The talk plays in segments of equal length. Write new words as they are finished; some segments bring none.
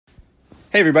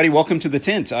Hey everybody, welcome to The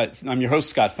Tint. I'm your host,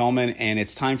 Scott Fellman, and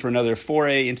it's time for another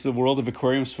foray into the world of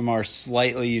aquariums from our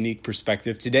slightly unique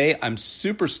perspective. Today, I'm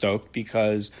super stoked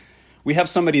because we have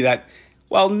somebody that,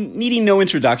 well, needing no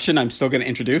introduction, I'm still going to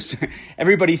introduce.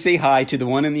 Everybody say hi to the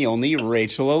one and the only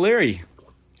Rachel O'Leary.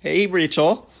 Hey,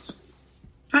 Rachel.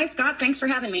 Hi, Scott. Thanks for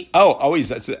having me. Oh, always.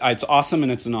 It's awesome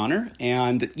and it's an honor.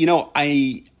 And,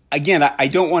 I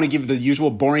don't want to give the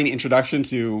usual boring introduction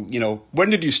to, when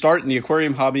did you start in the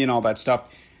aquarium hobby and all that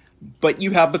stuff? But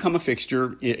you have become a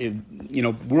fixture,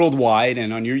 worldwide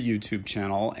and on your YouTube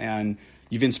channel, and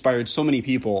you've inspired so many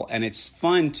people. And it's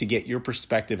fun to get your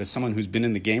perspective as someone who's been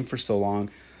in the game for so long,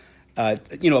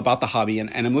 about the hobby. And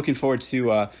I'm looking forward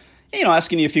to,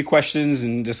 asking you a few questions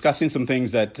and discussing some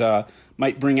things that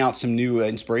might bring out some new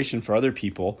inspiration for other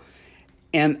people.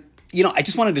 And I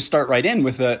just wanted to start right in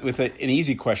with an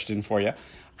easy question for you.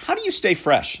 How do you stay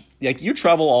fresh? Like, you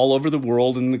travel all over the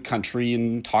world and the country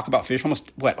and talk about fish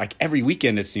almost, every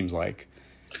weekend it seems like.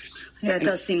 Yeah, it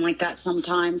does seem like that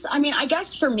sometimes. I mean, I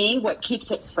guess for me, what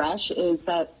keeps it fresh is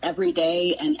that every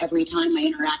day and every time I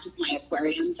interact with my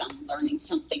aquariums, I'm learning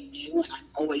something new and I'm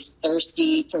always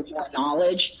thirsty for more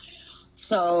knowledge.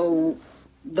 So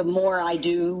the more I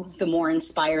do, the more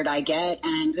inspired I get.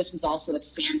 And this has also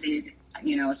expanded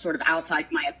sort of outside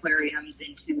my aquariums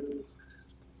into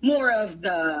more of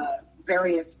the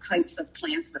various types of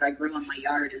plants that I grew in my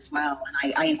yard as well.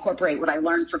 And I incorporate what I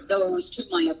learned from those to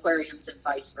my aquariums and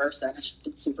vice versa. And it's just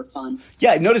been super fun.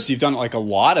 Yeah, I've noticed you've done a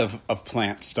lot of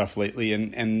plant stuff lately.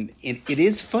 And it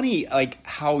is funny,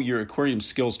 how your aquarium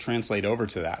skills translate over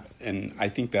to that. And I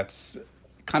think that's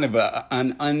kind of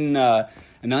an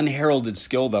unheralded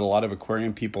skill that a lot of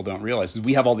aquarium people don't realize.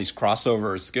 We have all these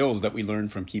crossover skills that we learn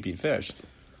from keeping fish.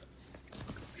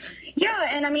 Yeah,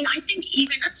 and I mean, I think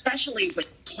even especially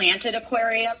with planted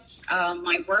aquariums,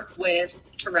 my work with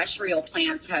terrestrial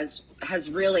plants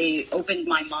has really opened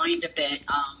my mind a bit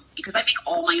because I make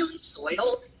all my own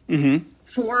soils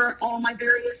for all my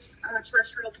various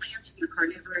terrestrial plants, from the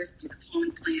carnivorous to the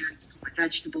pond plants to the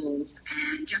vegetables,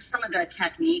 and just some of the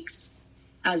techniques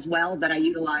as well that I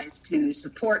utilize to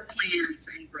support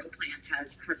plants and grow plants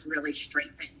has really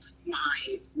strengthened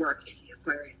my work in the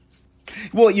aquariums.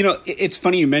 Well, it's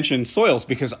funny you mentioned soils,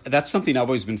 because that's something I've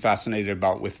always been fascinated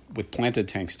about with planted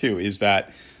tanks too, is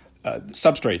that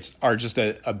substrates are just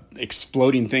a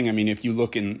exploding thing. I mean, if you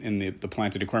look in the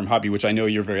planted aquarium hobby, which I know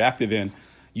you're very active in,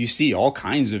 you see all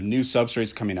kinds of new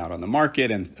substrates coming out on the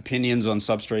market and opinions on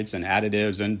substrates and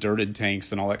additives and dirted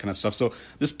tanks and all that kind of stuff. So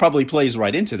this probably plays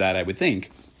right into that, I would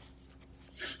think.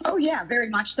 Oh, yeah, very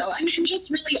much so. I mean, just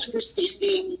really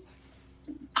understanding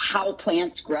how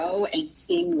plants grow and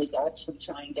seeing results from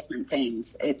trying different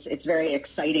things. It's very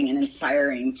exciting and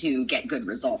inspiring to get good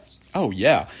results. Oh,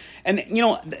 yeah. And,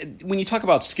 when you talk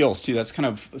about skills, too, that's kind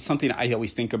of something I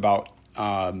always think about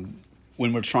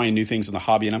when we're trying new things in the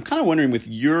hobby. And I'm kind of wondering, with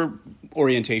your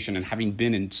orientation and having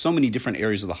been in so many different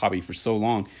areas of the hobby for so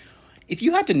long, if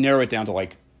you had to narrow it down to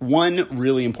one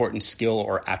really important skill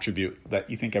or attribute that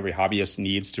you think every hobbyist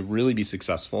needs to really be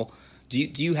successful, do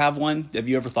you have one? Have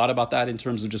you ever thought about that in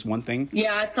terms of just one thing?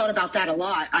 Yeah, I've thought about that a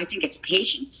lot. I think it's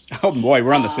patience. Oh boy,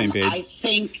 we're on the same page. I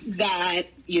think that,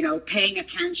 paying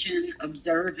attention,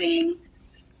 observing,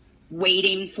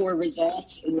 waiting for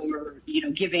results, or,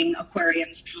 giving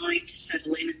aquariums time to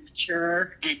settle in and mature,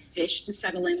 and fish to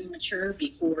settle in and mature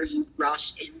before you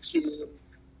rush into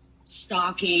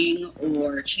stocking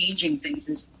or changing things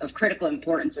is of critical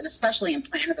importance. And especially in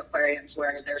planted aquariums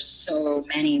where there's so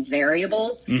many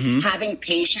variables, having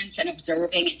patience and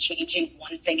observing and changing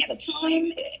one thing at a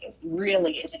time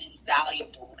really is an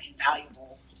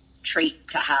invaluable trait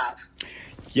to have.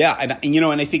 Yeah, and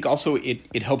I think also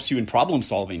it helps you in problem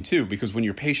solving too, because when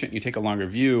you're patient, you take a longer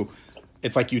view.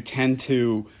 It's like you tend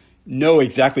to know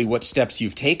exactly what steps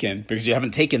you've taken because you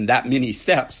haven't taken that many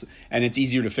steps, and it's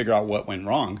easier to figure out what went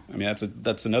wrong. I mean,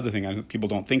 that's another thing people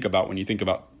don't think about when you think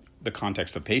about the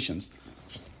context of patience.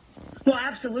 Well,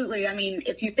 absolutely. I mean,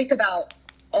 if you think about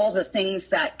all the things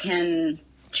that can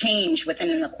change within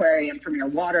an aquarium, from your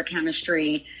water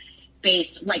chemistry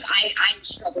based, I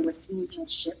struggle with seasonal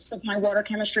shifts of my water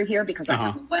chemistry here because I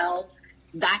have a well.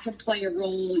 That can play a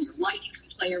role. Your lighting can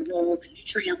play a role. The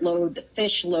nutrient load, the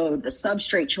fish load, the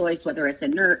substrate choice, whether it's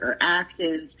inert or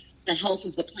active, the health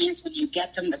of the plants when you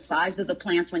get them, the size of the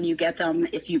plants when you get them,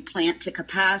 if you plant to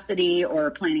capacity or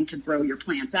are planning to grow your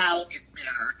plants out, if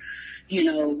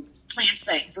they're, plants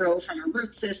that grow from a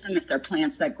root system, if they're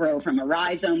plants that grow from a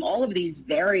rhizome. All of these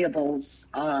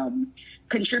variables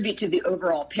contribute to the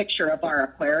overall picture of our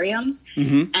aquariums.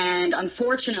 And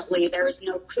unfortunately, there is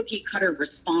no cookie cutter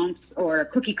response or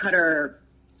cookie cutter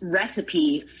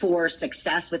recipe for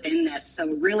success within this.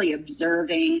 So really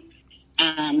observing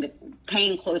and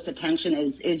paying close attention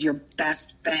is your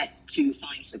best bet to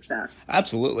find success.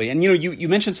 Absolutely. And, you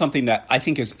mentioned something that I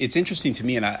think it's interesting to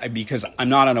me, and because I'm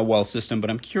not on a well system, but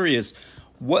I'm curious,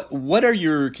 what are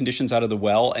your conditions out of the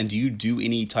well, and do you do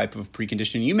any type of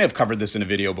preconditioning? You may have covered this in a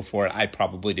video before, and I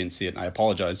probably didn't see it, and I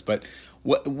apologize, but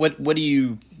what are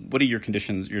your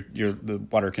conditions, the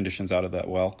water conditions out of that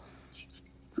well?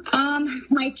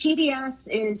 My TDS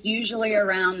is usually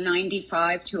around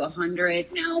 95 to 100.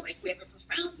 Now, if we have a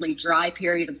profoundly dry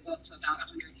period, it'll go up to about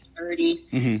 130.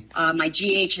 Mm-hmm. My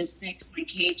GH is 6. My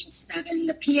pH is 7.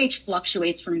 The pH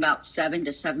fluctuates from about 7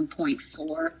 to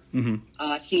 7.4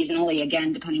 seasonally,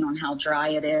 again, depending on how dry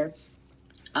it is.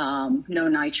 No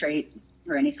nitrate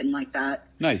or anything like that.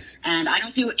 Nice. And I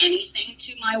don't do anything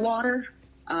to my water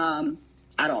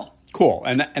at all. Cool.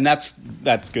 And that's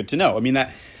good to know. I mean,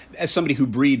 that as somebody who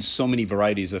breeds so many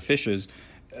varieties of fishes,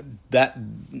 that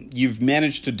you've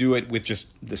managed to do it with just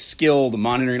the skill, the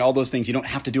monitoring, all those things. You don't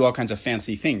have to do all kinds of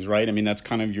fancy things, right? I mean, that's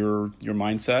kind of your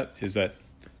mindset, is that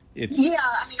it's... Yeah,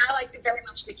 I mean, I like to very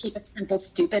much the keep it simple,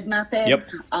 stupid method. Yep.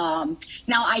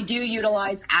 Now, I do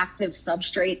utilize active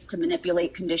substrates to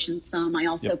manipulate conditions some. I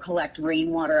also collect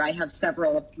rainwater. I have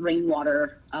several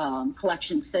rainwater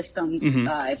collection systems.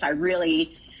 Mm-hmm. If I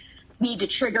really need to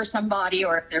trigger somebody,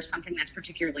 or if there's something that's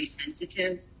particularly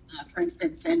sensitive. For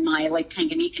instance, in my Lake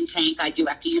Tanganyika tank, I do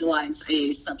have to utilize a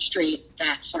substrate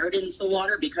that hardens the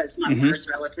water because my water is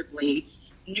relatively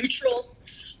neutral.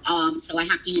 So I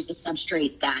have to use a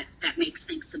substrate that makes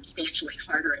things substantially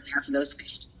harder in there for those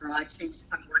fish to thrive. Same as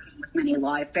if I'm working with many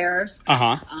live bearers.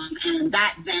 And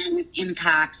that then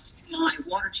impacts my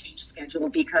water change schedule,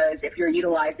 because if you're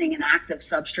utilizing an active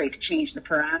substrate to change the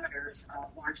parameters,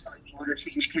 large volume water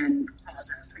change can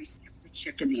cause a pretty significant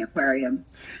shift in the aquarium.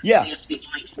 Yeah. So you have to be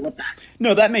mindful of that.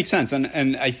 No, that makes sense.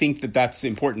 And I think that's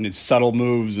important, is subtle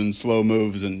moves and slow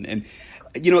moves. And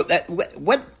that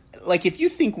what like, if you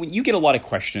think, when you get a lot of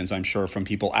questions, I'm sure, from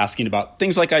people asking about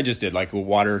things like I just did, like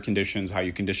water conditions, how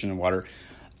you condition water.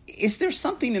 Is there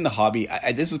something in the hobby?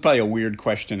 This is probably a weird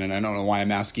question, and I don't know why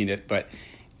I'm asking it, but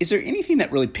is there anything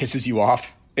that really pisses you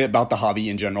off about the hobby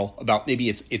in general? About maybe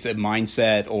it's a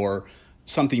mindset or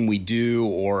something we do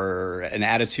or an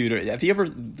attitude? Or have you ever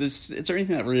is there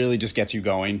anything that really just gets you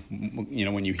going?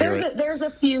 When you hear it. There's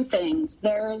a few things.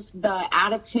 There's the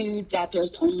attitude that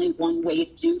there's only one way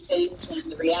to do things, when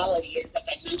the reality is, as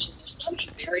I mentioned, there's so many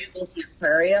variables in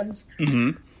aquariums.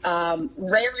 Mm-hmm.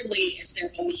 Rarely is there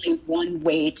only one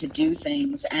way to do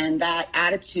things, and that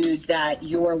attitude that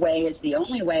your way is the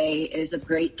only way is a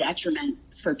great detriment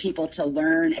for people to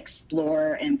learn,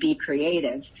 explore, and be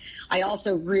creative. I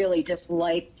also really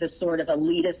dislike the sort of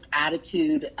elitist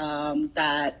attitude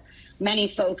that many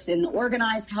folks in the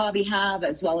organized hobby have,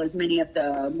 as well as many of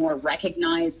the more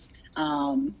recognized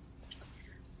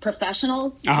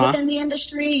professionals within the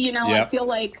industry. I feel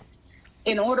like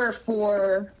in order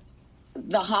for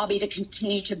the hobby to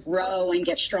continue to grow and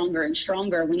get stronger and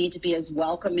stronger, we need to be as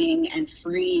welcoming and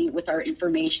free with our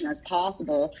information as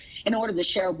possible in order to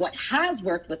share what has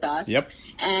worked with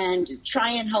us and try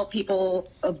and help people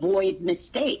avoid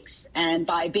mistakes. And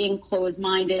by being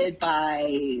closed-minded,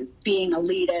 by being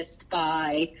elitist,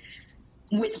 by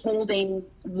withholding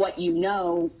what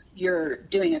you're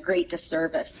doing a great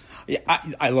disservice. Yeah,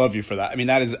 I love you for that. I mean,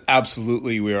 that is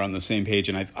absolutely, we're on the same page,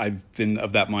 and I've been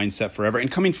of that mindset forever.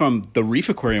 And coming from the reef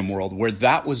aquarium world, where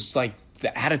that was like,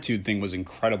 the attitude thing was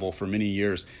incredible for many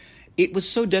years, it was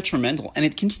so detrimental, and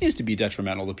it continues to be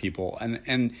detrimental to people. And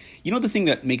the thing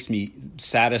that makes me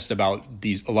saddest about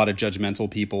a lot of judgmental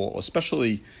people,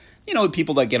 especially,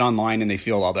 people that get online and they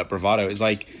feel all that bravado, is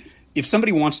like, if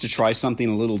somebody wants to try something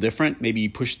a little different, maybe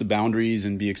push the boundaries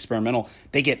and be experimental,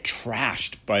 they get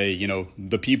trashed by,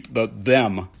 the people,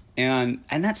 them. And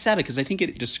that's sad, because I think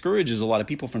it discourages a lot of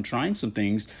people from trying some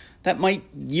things that might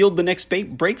yield the next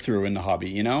breakthrough in the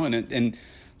hobby, and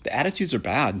the attitudes are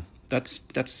bad. That's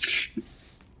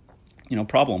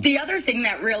problem. The other thing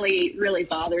that really, really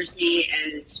bothers me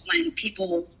is when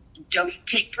people don't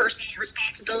take personal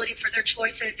responsibility for their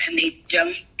choices, and they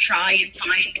don't try and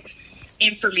find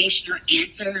information or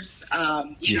answers,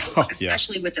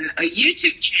 especially with a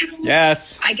YouTube channel.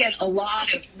 Yes. I get a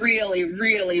lot of really,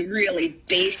 really, really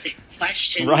basic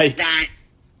questions that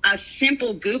a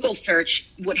simple Google search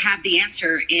would have the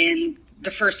answer in the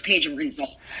first page of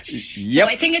results. So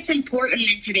I think it's important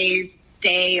in today's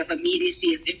day of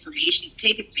immediacy of information to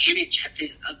take advantage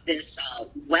of this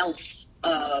wealth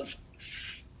of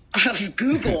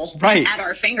Google at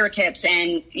our fingertips,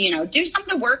 and do some of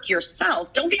the work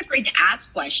yourself. Don't be afraid to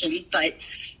ask questions, but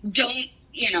don't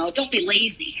don't be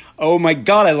lazy. Oh my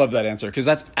God, I love that answer, because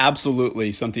that's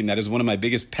absolutely something that is one of my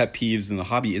biggest pet peeves in the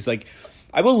hobby. Is like,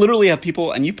 I will literally have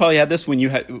people, and you probably had this when you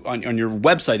had on your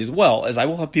website as well, as I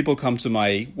will have people come to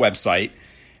my website.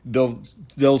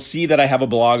 They'll see that I have a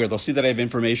blog, or they'll see that I have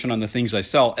information on the things I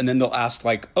sell, and then they'll ask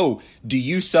like, "Oh, do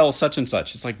you sell such and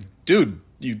such?" It's like, dude,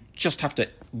 you just have to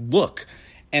look.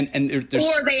 And there's,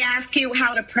 or they ask you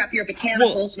how to prep your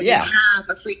botanicals when you have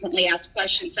a frequently asked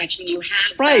questions section. You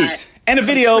have that and a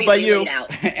video by you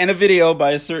and a video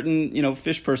by a certain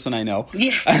fish person I know.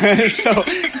 Yeah. So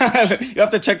you have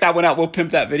to check that one out. We'll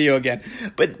pimp that video again.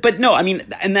 But no, I mean,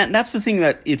 and that's the thing,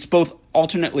 that it's both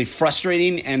alternately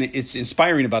frustrating and it's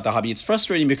inspiring about the hobby. It's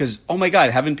frustrating because, oh my God,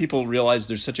 haven't people realized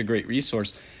there's such a great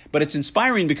resource? But it's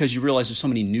inspiring because you realize there's so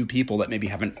many new people that maybe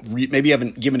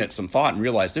haven't given it some thought and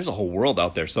realized there's a whole world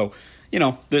out there. So,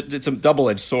 it's a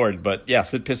double-edged sword, but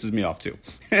yes, it pisses me off too.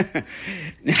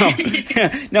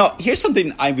 Now, here's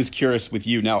something I was curious with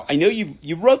you. Now, I know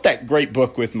you wrote that great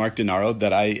book with Mark Denaro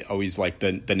that I always like,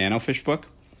 the Nanofish book.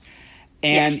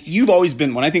 And yes. You've always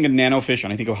been, when I think of nanofish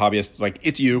and I think of hobbyists, like,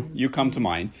 it's you come to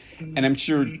mind. And I'm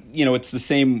sure, it's the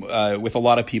same with a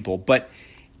lot of people. But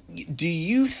do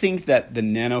you think that the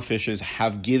nanofishes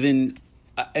have given,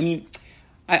 I'm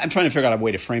trying to figure out a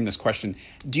way to frame this question.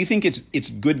 Do you think it's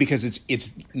good because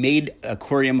it's made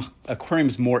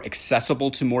aquariums more accessible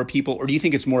to more people? Or do you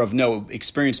think it's more of, no,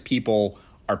 experienced people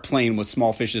are playing with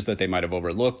small fishes that they might have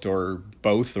overlooked, or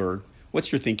both? Or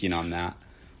what's your thinking on that?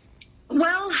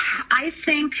 Well, I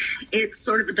think it's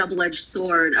sort of a double-edged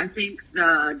sword. I think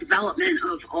the development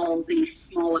of all these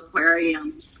small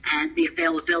aquariums and the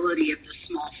availability of the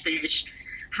small fish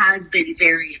has been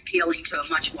very appealing to a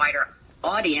much wider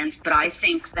audience, but I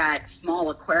think that small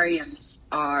aquariums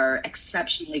are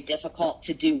exceptionally difficult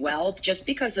to do well just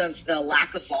because of the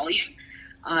lack of volume.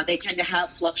 They tend to have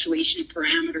fluctuation in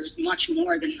parameters much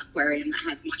more than an aquarium that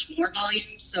has much more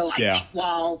volume. So I think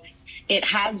while it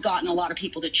has gotten a lot of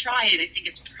people to try it, I think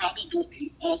it's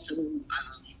probably also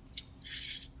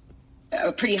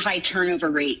a pretty high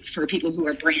turnover rate for people who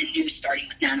are brand new starting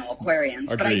with nano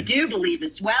aquariums. Agreed. But I do believe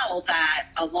as well that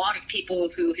a lot of people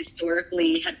who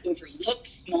historically had overlooked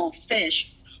small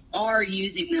fish are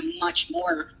using them much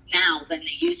more now than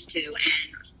they used to.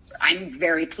 And I'm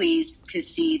very pleased to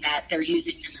see that they're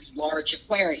using them in large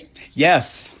aquariums.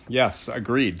 Yes,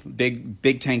 agreed.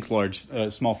 Big tank, large,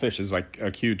 small fish is like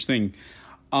a huge thing.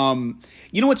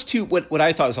 What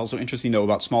I thought was also interesting though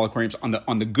about small aquariums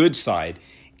on the good side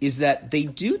is that they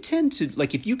do tend to,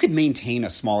 like, if you could maintain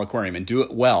a small aquarium and do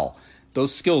it well,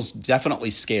 those skills definitely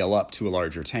scale up to a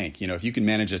larger tank. If you can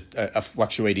manage a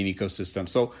fluctuating ecosystem.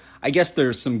 So I guess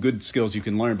there's some good skills you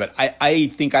can learn, but I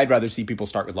think I'd rather see people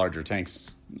start with larger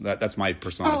tanks. That's my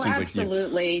personal. Oh,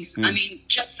 absolutely. Like I mean,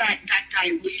 just that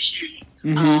dilution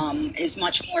is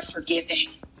much more forgiving,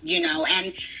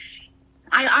 and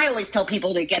I always tell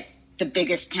people to get the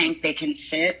biggest tank they can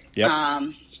fit.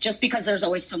 Yep. Just because there's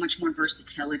always so much more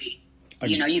versatility.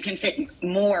 You can fit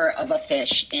more of a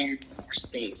fish in more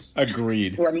space.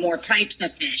 Agreed. Or more types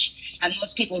of fish. And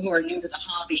most people who are new to the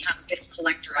hobby have a bit of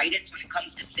collectoritis when it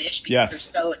comes to fish because they're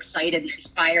so excited and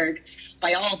inspired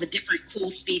by all the different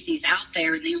cool species out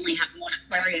there, and they only have one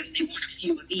aquarium, they want a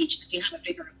few of each. If you have a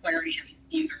bigger aquarium,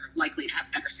 you're likely to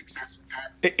have better success with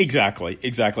that.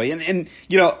 Exactly. And I'm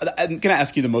going to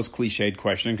ask you the most cliched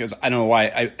question, because I don't know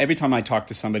why. Every time I talk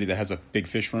to somebody that has a big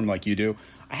fish room like you do,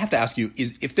 I have to ask you,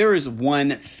 if there is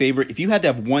one favorite, if you had to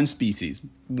have one species,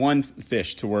 one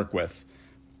fish to work with,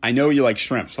 I know you like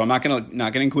shrimp, so I'm not going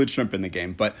to include shrimp in the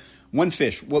game, but one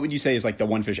fish, what would you say is like the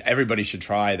one fish everybody should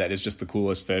try that is just the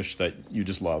coolest fish that you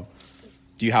just love?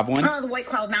 Do you have one? Oh, the white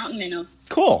cloud mountain minnow.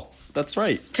 Cool. That's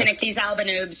right. Ptenichthys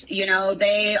albanubes.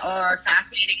 They are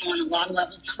fascinating on a lot of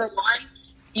levels. Number one,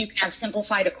 you can have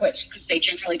simplified equipment because they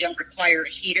generally don't require a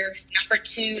heater. Number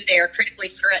two, they are critically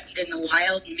threatened in the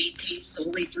wild and maintained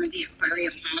solely through the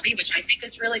aquarium hobby, which I think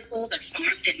is really cool. They're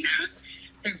farmed in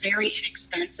mass. They're very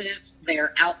inexpensive.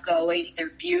 They're outgoing. They're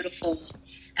beautiful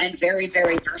and very,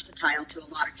 very versatile to a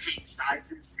lot of tank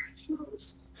sizes and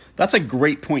flows. That's a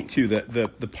great point too.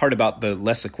 The part about the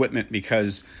less equipment,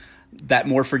 because that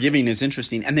more forgiving is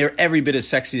interesting, and they're every bit as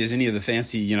sexy as any of the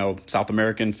fancy, South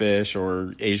American fish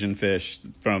or Asian fish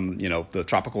from, the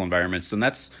tropical environments. And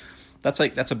that's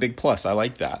a big plus. I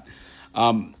like that.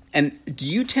 And do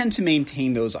you tend to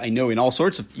maintain those? I know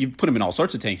you put them in all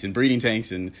sorts of tanks, in breeding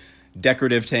tanks and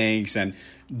decorative tanks. And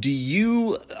do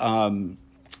you, I'm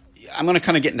going to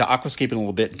kind of get into aquascaping a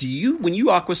little bit. When you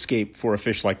aquascape for a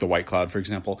fish like the white cloud, for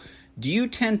example, do you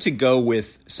tend to go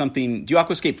with something? Do you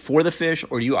aquascape for the fish,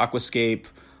 or do you aquascape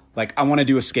Like, I want to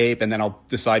do escape, and then I'll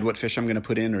decide what fish I'm going to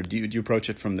put in, or do you approach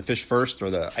it from the fish first or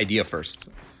the idea first?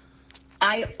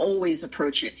 I always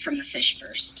approach it from the fish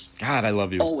first. God, I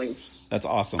love you. Always. That's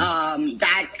awesome.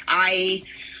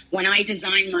 When I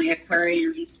design my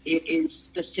aquariums, it is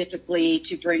specifically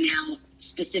to bring out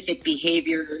specific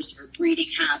behaviors or breeding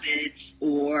habits,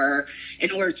 or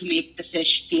in order to make the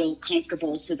fish feel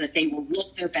comfortable so that they will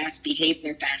look their best, behave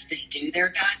their best, and do their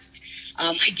best.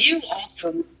 I do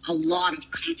also a lot of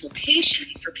consultation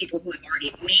for people who have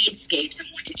already made scapes and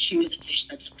want to choose a fish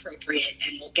that's appropriate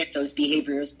and will get those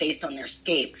behaviors based on their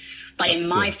scape. But in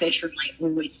my fish room, I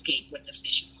always scape with the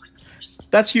fish in mind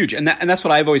first. That's huge, and that's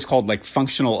what I've always called like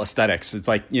functional aesthetics. It's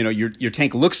like, you know, your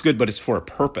tank looks good, but it's for a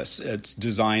purpose. It's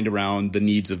designed around the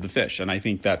needs of the fish, and I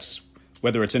think that's,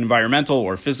 whether it's environmental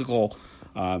or physical,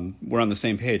 we're on the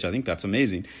same page. I think that's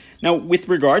amazing. Now, with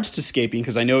regards to scaping,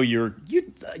 because I know you're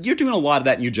doing a lot of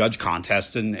that, and you judge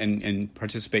contests and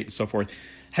participate and so forth.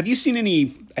 Have you seen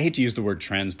any? I hate to use the word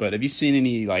trends, but have you seen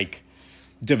any like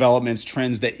developments,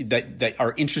 trends that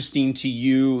are interesting to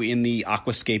you in the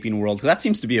aquascaping world? Because that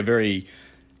seems to be a very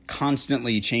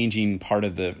constantly changing part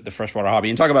of the freshwater hobby.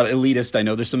 And talk about elitist, I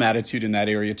know there's some attitude in that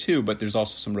area too, but there's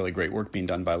also some really great work being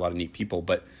done by a lot of neat people.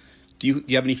 But do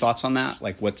you have any thoughts on that?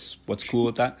 Like, what's cool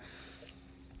with that?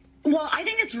 Well, I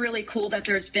think it's really cool that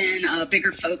there's been a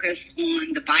bigger focus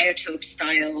on the biotope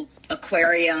style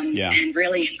aquariums and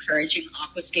really encouraging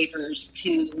aquascapers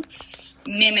to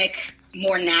mimic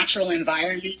more natural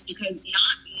environments, because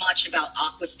not much about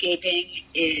aquascaping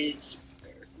is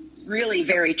really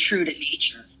very true to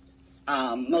nature.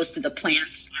 Most of the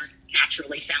plants aren't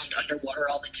naturally found underwater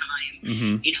all the time.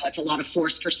 Mm-hmm. You know, it's a lot of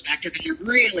forced perspective, and they're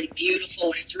really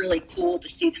beautiful, and it's really cool to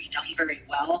see them done very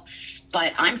well.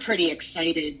 But I'm pretty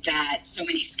excited that so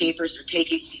many scapers are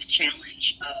taking on the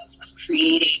challenge of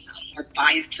creating a more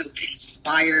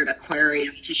biotope-inspired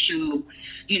aquarium to show,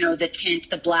 you know, the tint,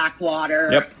 the black water,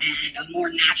 and a more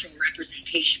natural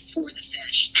representation for the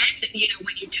fish. And, you know,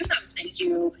 when you do those things,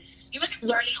 you end up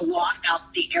learning a lot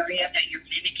about the area that you're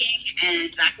mimicking,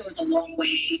 and that goes a long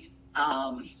way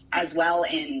as well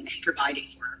in providing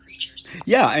for our creatures.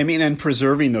 Yeah, I mean, and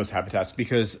preserving those habitats,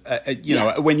 because, you know,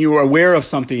 when you're aware of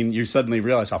something, you suddenly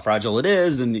realize how fragile it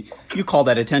is, and you call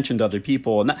that attention to other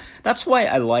people. And that's why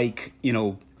I like, you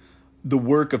know, the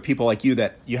work of people like you,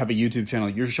 that you have a YouTube channel,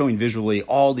 you're showing visually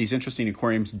all these interesting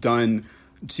aquariums done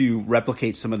to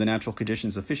replicate some of the natural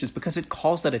conditions of fishes, because it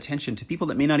calls that attention to people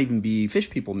that may not even be fish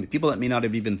people that may not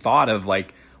have even thought of,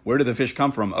 like, where do the fish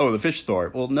come from? Oh, the fish store.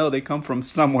 Well, no, they come from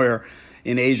somewhere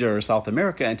in Asia or South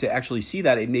America. And to actually see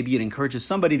that, maybe it encourages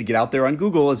somebody to get out there on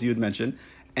Google, as you had mentioned,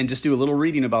 and just do a little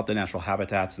reading about the natural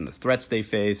habitats and the threats they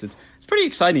face. It's pretty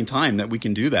exciting time that we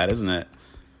can do that, isn't it?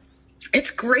 It's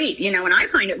great, you know, and I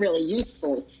find it really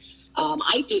useful.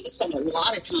 I do spend a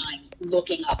lot of time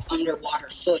looking up underwater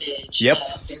footage of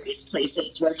various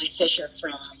places where my fish are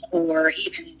from, or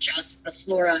even just the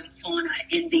flora and fauna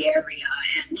in the area,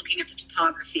 and looking at the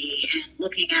topography and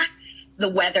looking at the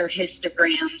weather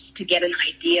histograms to get an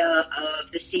idea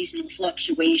of the seasonal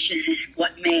fluctuation and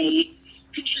what may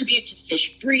contribute to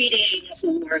fish breeding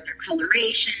or their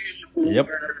coloration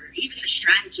or even the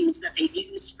strategies that they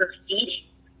use for feeding.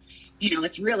 You know,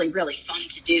 it's really, really fun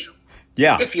to do.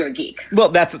 Yeah. If you're a geek.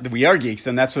 Well, we are geeks,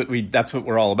 and that's what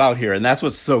we're all about here. And that's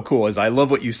what's so cool, is I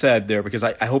love what you said there, because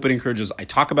I hope it encourages. I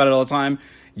talk about it all the time.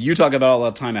 You talk about it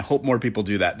all the time. I hope more people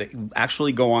do that. They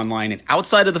actually go online and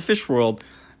outside of the fish world,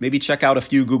 maybe check out a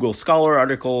few Google Scholar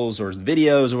articles or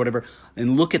videos or whatever,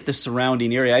 and look at the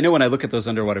surrounding area. I know when I look at those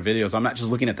underwater videos, I'm not just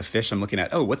looking at the fish. I'm looking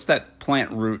at, oh, what's that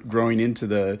plant root growing into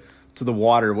the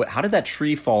water? How did that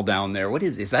tree fall down there? What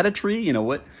is that a tree? You know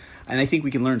what? And I think we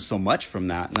can learn so much from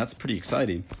that, and that's pretty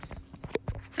exciting.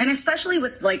 And especially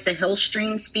with like the hill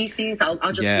stream species, I'll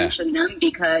just mention them,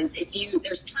 because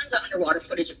there's tons of underwater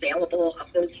footage available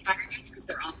of those environments, because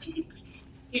they're often,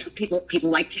 you know, people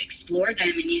like to explore them,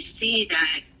 and you see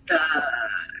that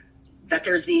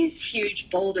there's these huge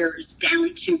boulders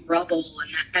down to rubble,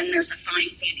 and then there's a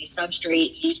fine sandy substrate,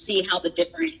 and you see how the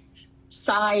different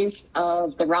size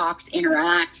of the rocks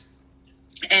interact,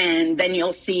 and then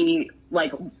you'll see,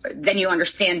 then you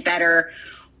understand better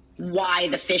why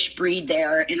the fish breed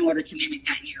there in order to mimic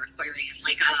that in your aquarium.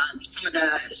 Like some of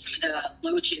the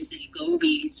loaches and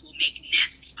gobies will make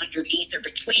nests underneath or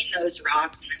between those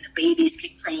rocks, and then the babies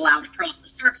can crawl out across the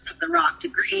surface of the rock to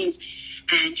graze.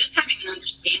 And just having an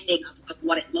understanding of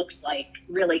what it looks like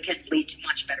really can lead to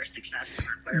much better success in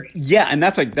our aquarium. Yeah, and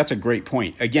that's a great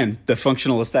point. Again, the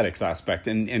functional aesthetics aspect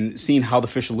and seeing how the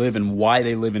fish live and why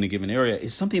they live in a given area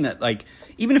is something that, like,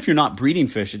 even if you're not breeding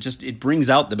fish, it brings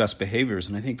out the best behaviors.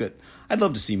 And I think that I'd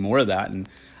love to see more of that, and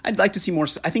I'd like to see more.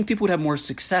 I think people would have more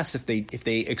success if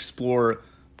they explore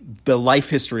the life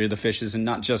history of the fishes and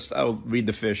not just read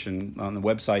the fish and on the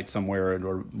website somewhere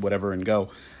or whatever and go.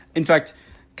 In fact,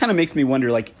 kind of makes me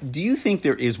wonder, like, do you think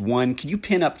there is one? Could you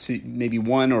pin up to maybe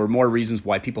one or more reasons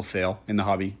why people fail in the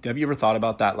hobby? Have you ever thought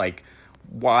about that? Like,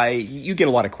 why you get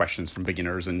a lot of questions from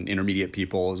beginners and intermediate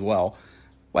people as well.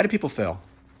 Why do people fail?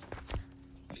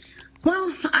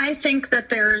 Well, I think that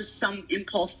there's some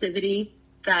impulsivity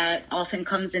that often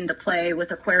comes into play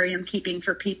with aquarium keeping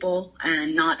for people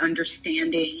and not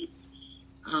understanding,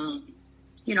 the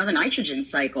nitrogen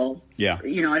cycle, at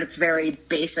its very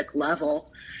basic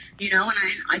level, and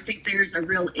I think there's a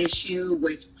real issue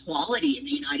with quality in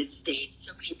the United States.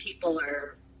 So many people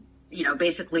are,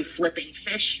 basically flipping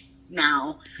fish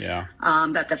now,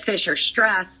 that the fish are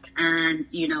stressed. And,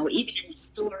 even in the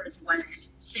stores when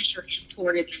fish are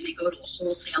imported and they go to a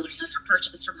wholesaler and then they're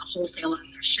purchased from the wholesaler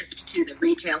and they're shipped to the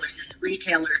retailer and then the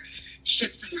retailer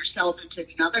ships them or sells them to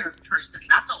another person.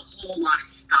 That's a whole lot of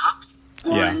stops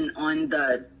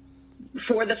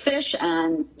for the fish,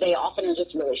 and they often are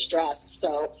just really stressed.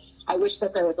 So I wish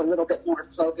that there was a little bit more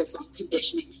focus on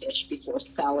conditioning fish before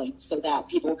selling so that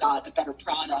people got a better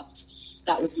product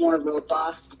that was more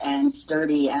robust and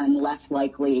sturdy and less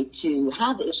likely to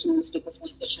have issues, because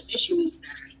when fish have issues,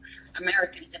 then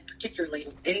Americans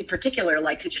in particular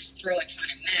like to just throw a ton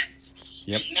of meds.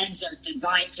 Yep. And meds are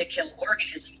designed to kill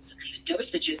organisms, and the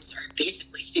dosages are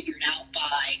basically figured out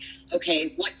by,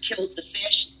 okay, what kills the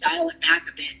fish, dial it back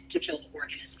a bit to kill the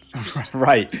organism first.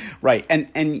 Right.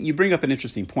 And you bring up an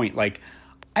interesting point. Like,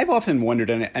 I've often wondered,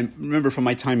 and remember from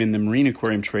my time in the marine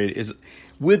aquarium trade, is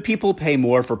would people pay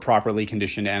more for properly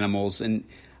conditioned animals? And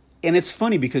it's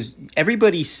funny because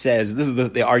everybody says, this is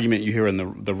the argument you hear in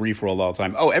the reef world all the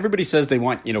time. Oh, everybody says they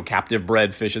want, captive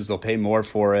bred fishes. They'll pay more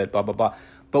for it, blah, blah, blah.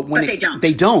 But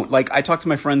they don't. Like, I talked to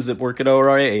my friends that work at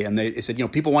ORA, and they said,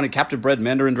 people wanted captive bred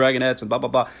mandarin dragonettes and blah, blah,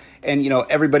 blah. And,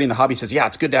 everybody in the hobby says, yeah,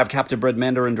 it's good to have captive bred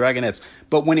mandarin dragonettes.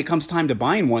 But when it comes time to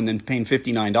buying one and paying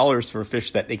 $59 for a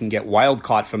fish that they can get wild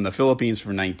caught from the Philippines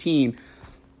for $19,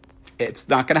 it's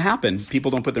not going to happen. People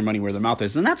don't put their money where their mouth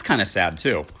is. And that's kind of sad,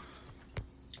 too.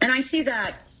 And I see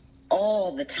that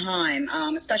all the time,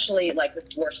 especially like with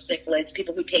dwarf cichlids,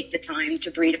 people who take the time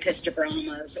to breed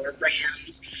epistobromas or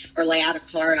rams or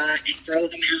Laeticara and grow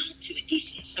them out to a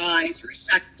decent size or a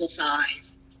sexable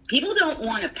size. People don't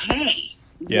want to pay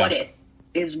what it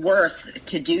is worth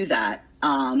to do that.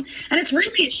 And it's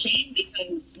really a shame,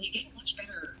 because you get a much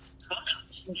better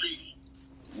product when,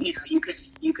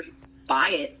 you can buy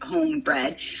it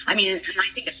homebred. I mean, and I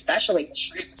think especially with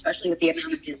shrimp, especially with the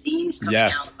amount of disease coming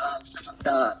out of some of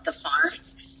the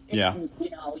farms,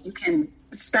 you can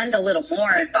spend a little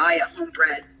more and buy a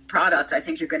homebred product. I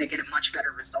think you're going to get a much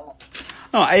better result.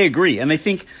 Oh, I agree. And I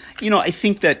think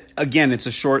that, again, it's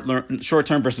a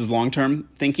short-term versus long-term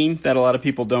thinking that a lot of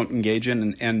people don't engage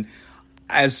in. And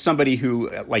as somebody who,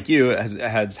 like you,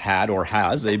 has had or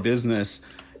has a business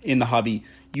in the hobby,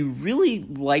 you really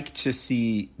like to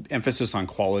see emphasis on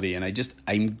quality. And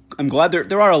I'm glad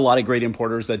there are a lot of great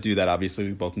importers that do that. Obviously,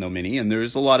 we both know many, and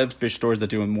there's a lot of fish stores that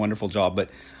do a wonderful job. But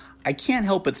I can't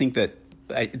help but think that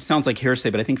it sounds like hearsay,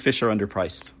 but I think fish are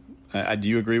underpriced. Do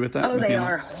you agree with that? Oh, they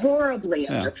are horribly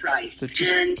underpriced.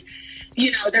 And,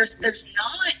 there's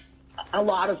not a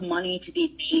lot of money to be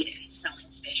made in selling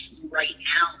fish right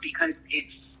now, because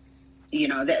it's,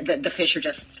 the fish are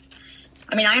just,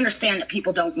 I mean, I understand that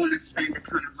people don't want to spend a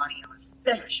ton of money on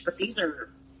fish, but these are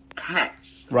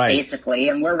pets, basically,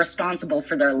 and we're responsible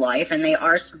for their life, and they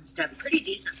are supposed to have a pretty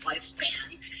decent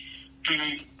lifespan.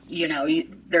 And,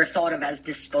 they're thought of as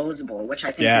disposable, which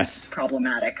I think is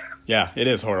problematic. Yeah, it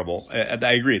is horrible.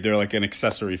 I agree. They're like an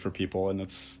accessory for people, and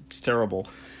it's terrible.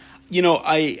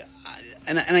 I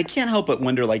can't help but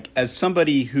wonder, like, as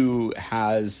somebody who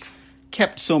has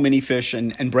kept so many fish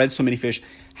and bred so many fish,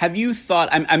 have you thought,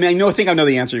 I think I know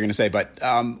the answer you're going to say, but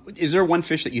is there one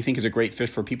fish that you think is a great fish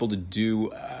for people to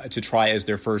do, to try as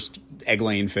their first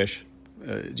egg-laying fish?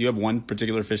 Do you have one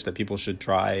particular fish that people should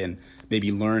try and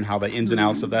maybe learn how the ins and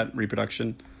outs of that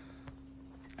reproduction?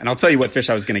 And I'll tell you what fish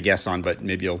I was going to guess on, but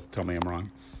maybe you'll tell me I'm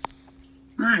wrong.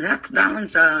 That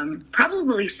one's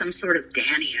probably some sort of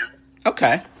Danio.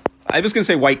 Okay. I was going to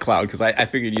say white cloud, because I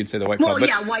figured you'd say the white cloud.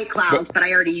 Well, white clouds, but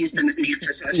I already used them as an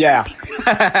answer. So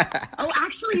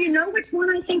actually, which one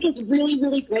I think is really,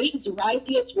 really great is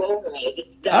Rhizius rohrae,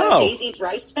 Daisy's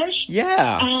rice fish.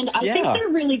 Yeah. And I think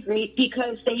they're really great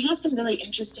because they have some really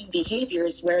interesting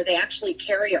behaviors where they actually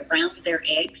carry around their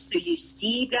eggs. So you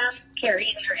see them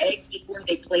carrying their eggs before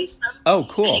they place them. Oh,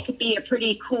 cool. And it could be a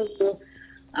pretty cool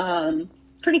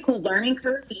pretty cool learning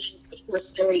curve. And of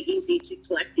course, very easy to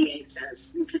collect the eggs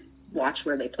as you can watch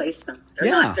where they place them.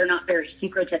 They're not very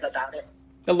secretive about it.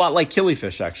 A lot like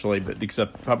killifish, actually, but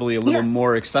except probably a little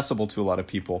more accessible to a lot of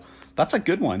people. That's a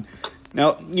good one.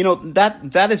 Now,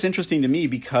 that is interesting to me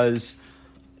because,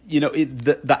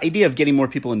 the idea of getting more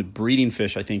people into breeding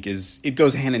fish, I think, it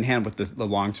goes hand in hand with the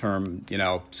long-term,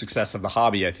 success of the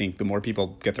hobby. I think the more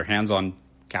people get their hands on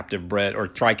captive bred or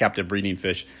try captive breeding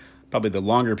fish, probably the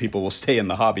longer people will stay in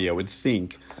the hobby, I would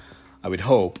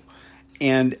hope.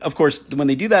 And of course, when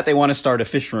they do that, they want to start a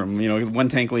fish room. One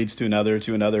tank leads to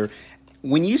another.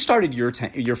 When you started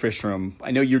your fish room,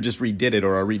 I know you just redid it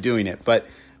or are redoing it, but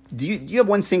do you have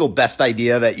one single best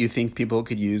idea that you think people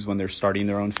could use when they're starting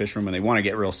their own fish room and they want to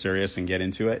get real serious and get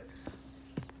into it?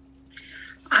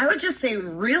 I would just say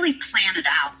really plan it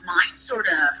out. Mine sort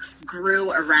of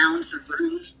grew around the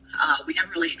room. We never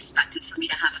really expected for me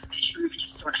to have a fish room. It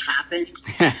just sort of happened,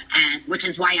 and which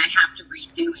is why I have to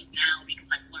redo it now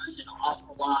because I've learned an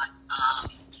awful lot.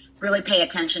 Really pay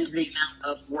attention to the amount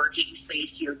of working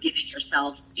space you're giving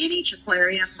yourself in each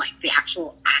aquarium, like the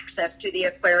actual access to the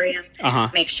aquarium.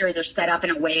 Make sure they're set up in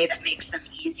a way that makes them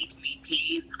easy to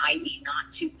maintain, i.e.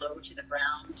 not too low to the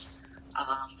ground.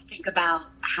 Think about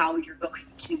how you're going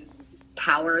to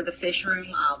power the fish room.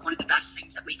 One of the best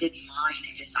things that we did in mine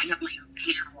is I have my own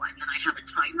panel and then I have a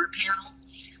timer panel.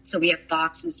 So we have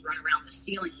boxes run around the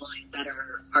ceiling light that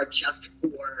are just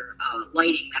for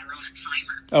lighting that are on a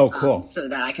timer. Oh, cool. So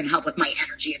that I can help with my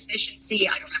energy efficiency.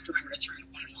 I don't have to remember to turn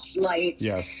on and off lights.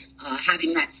 Yes.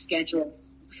 Having that schedule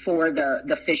for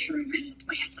the fish room and the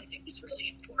plants, I think, is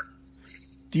really important.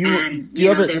 Do you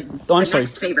have the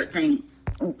next favorite thing?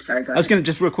 Oh, sorry, go ahead. I was going to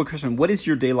just real quick question. What is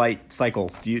your daylight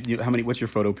cycle? What's your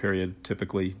photo period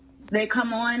typically? They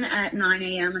come on at 9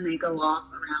 a.m. and they go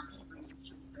off around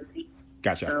 3:30.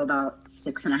 Gotcha. So about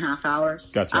 6.5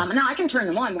 hours. Gotcha. Now I can turn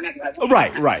them on whenever I want.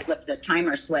 Right. Flip the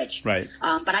timer switch. Right.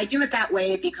 But I do it that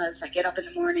way because I get up in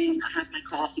the morning, I have my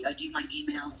coffee, I do my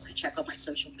emails, I check out my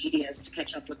social medias to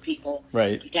catch up with people.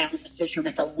 Right. I'm down in the fish room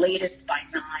at the latest by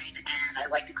 9, and I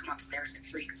like to come upstairs at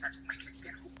 3 because that's when my kids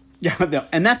get home. Yeah,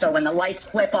 and that's so when the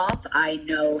lights flip off, I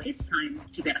know it's time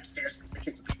to get upstairs because the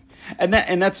kids are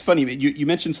And that's funny. You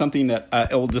mentioned something that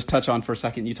I will just touch on for a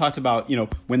second. You talked about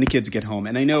when the kids get home,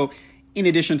 and I know in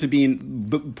addition to being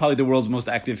probably the world's most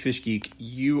active fish geek,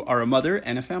 you are a mother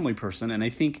and a family person, and I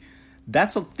think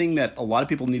that's a thing that a lot of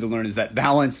people need to learn is that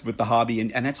balance with the hobby,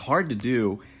 and that's hard to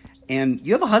do. And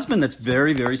you have a husband that's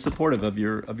very, very supportive of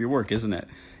your work, isn't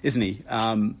he?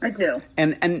 I do.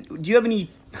 And do you have any?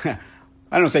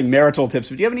 I don't say marital tips,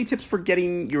 but do you have any tips for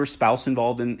getting your spouse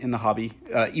involved in the hobby,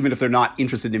 even if they're not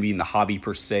interested in being the hobby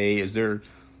per se? Is there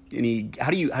any?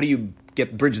 How do you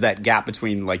bridge that gap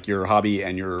between like your hobby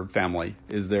and your family?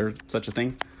 Is there such a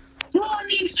thing? Well, I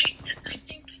mean, I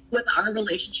think with our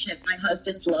relationship, my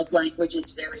husband's love language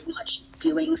is very much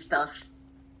doing stuff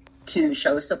to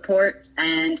show support,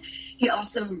 and he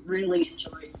also really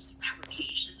enjoys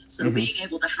fabrication. So being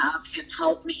able to have him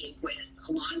help me with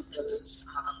a lot of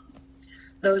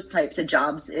those types of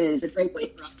jobs is a great way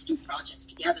for us to do projects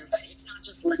together. But it's not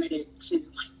just limited to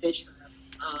my fish room.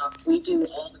 We do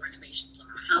all the renovations on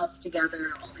our house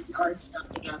together, all the yard stuff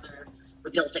together. We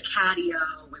built a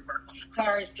catio. We work on the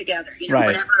cars together. Right.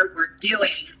 Whatever we're doing,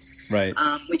 right.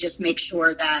 We just make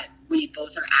sure that we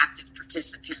both are active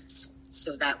participants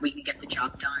so that we can get the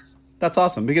job done. That's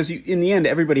awesome because in the end,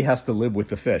 everybody has to live with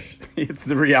the fish. It's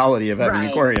the reality of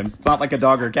having aquariums. It's not like a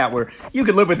dog or a cat where you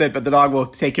can live with it, but the dog will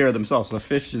take care of themselves. The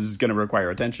fish is going to require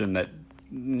attention that,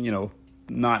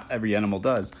 not every animal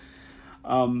does.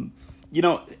 And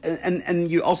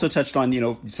you also touched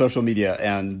on, social media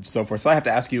and so forth. So I have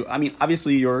to ask you, I mean,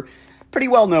 obviously you're pretty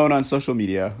well known on social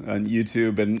media, on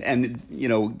YouTube and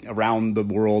around the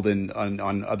world and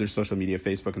on other social media,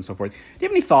 Facebook and so forth. Do you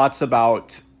have any thoughts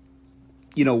about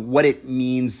what it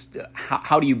means?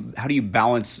 How do you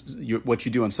balance what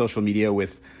you do on social media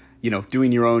with,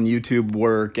 doing your own YouTube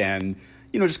work and,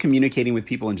 just communicating with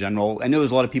people in general? I know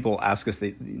there's a lot of people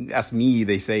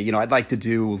they say, I'd like to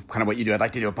do kind of what you do. I'd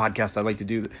like to do a podcast. I'd like to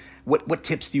do what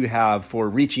tips do you have for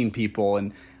reaching people?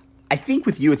 And I think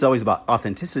with you, it's always about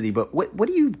authenticity, but what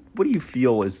do you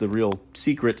feel is the real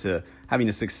secret to having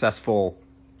a successful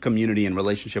community and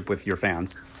relationship with your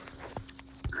fans?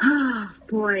 Oh,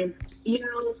 boy.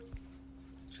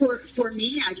 For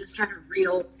me, I just had a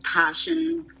real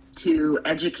passion to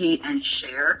educate and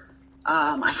share.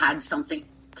 I had something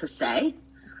to say,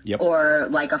 or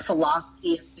like a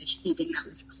philosophy of fish keeping that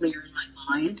was clear in my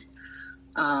mind.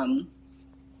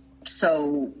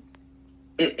 So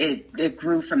it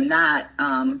grew from that.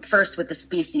 First with the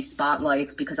species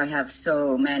spotlights, because I have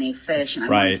so many fish and I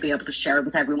wanted to be able to share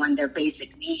with everyone their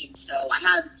basic needs. So I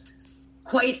had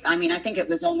I think it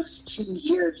was almost 2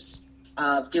 years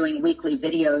of doing weekly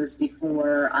videos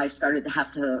before I started to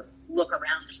have to look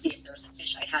around to see if there was a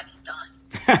fish I hadn't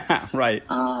done. Right.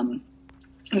 And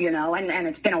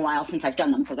it's been a while since I've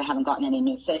done them because I haven't gotten any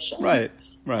new fish in. Right.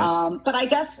 But I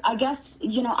guess, I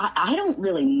don't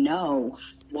really know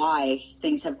why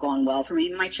things have gone well for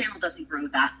me. My channel doesn't grow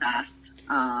that fast.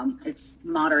 It's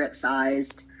moderate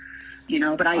sized,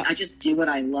 but I just do what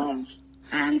I love.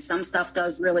 And some stuff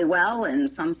does really well, and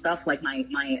some stuff, like my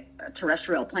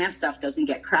terrestrial plant stuff, doesn't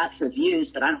get crap for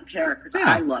views, but I don't care because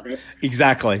I love it.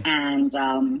 Exactly. And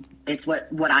it's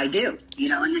what I do,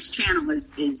 and this channel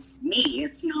is me.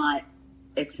 It's not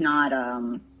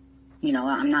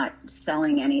I'm not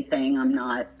selling anything. I'm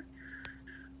not,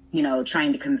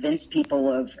 trying to convince people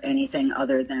of anything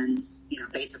other than,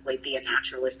 basically be a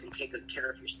naturalist and take good care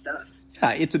of your stuff.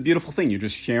 Yeah, it's a beautiful thing. You're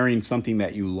just sharing something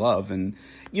that you love. And,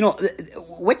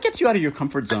 what gets you out of your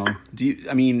comfort zone?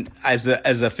 As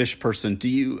a fish person,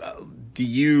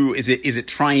 is it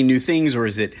trying new things, or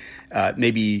is it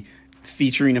maybe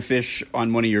featuring a fish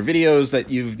on one of your videos that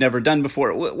you've never done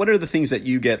before? What are the things that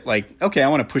you get like, okay, I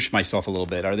want to push myself a little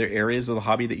bit? Are there areas of the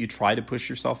hobby that you try to push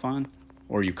yourself on?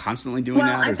 Or are you constantly doing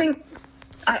that?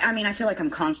 I feel like I'm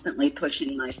constantly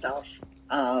pushing myself,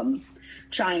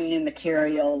 trying new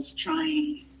materials,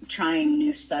 trying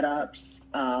new setups.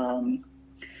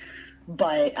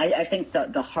 But I think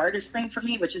the hardest thing for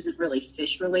me, which isn't really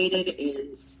fish related,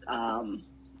 is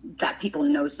that people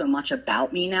know so much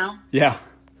about me now. Yeah.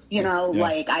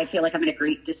 I feel like I'm at a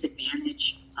great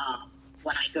disadvantage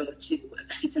when I go to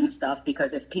events and stuff,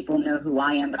 because if people know who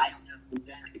I am, but I don't know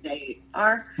who they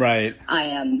are, right? I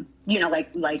am,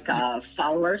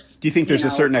 followers. Do you think there's a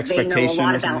certain expectation? They know a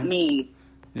lot about me.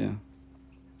 Yeah.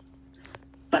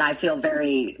 But I feel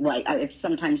it's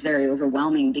sometimes very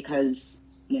overwhelming because,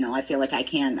 I feel like I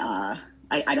can't,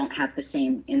 I don't have the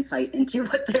same insight into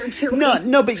what they're doing.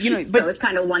 No, but so it's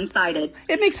kind of one-sided.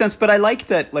 It makes sense, but I like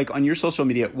that, like on your social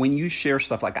media, when you share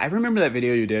stuff, like I remember that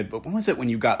video you did, but when was it when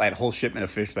you got that whole shipment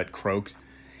of fish that croaked?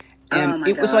 And oh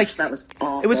my gosh, that was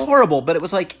awful. It was horrible, but it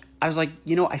was like, I was like,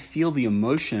 I feel the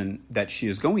emotion that she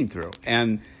is going through.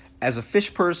 And as a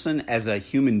fish person, as a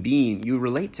human being, you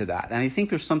relate to that. And I think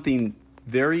there's something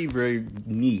very, very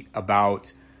neat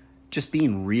about just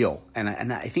being real. And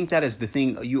I think that is the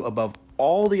thing, you above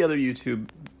all the other YouTube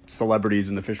celebrities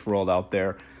in the fish world out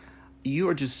there, you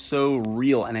are just so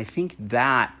real. And I think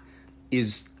that's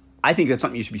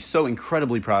something you should be so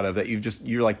incredibly proud of, that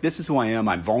you're like, this is who I am.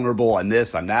 I'm vulnerable. I'm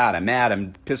this, I'm that, I'm mad,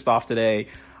 I'm pissed off today.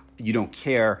 You don't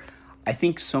care. I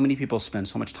think so many people spend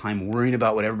so much time worrying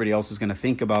about what everybody else is going to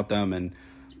think about them. And,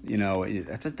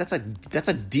 that's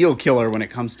a deal killer when it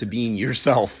comes to being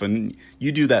yourself. And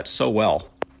you do that so well.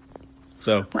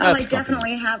 So, well, I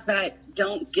definitely have that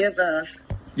don't give a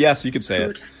yes, you could say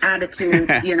it attitude,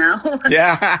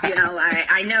 Yeah.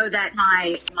 I know that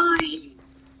my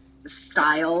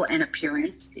style and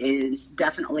appearance is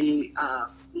definitely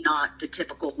not the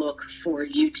typical look for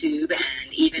YouTube,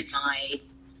 and even my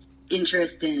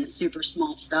interest in super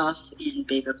small stuff in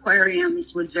big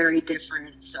aquariums was very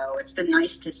different. So it's been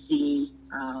nice to see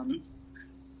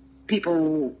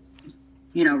people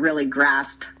really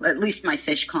grasp at least my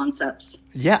fish concepts.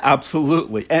 Yeah,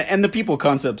 absolutely. And the people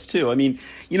concepts too. I mean,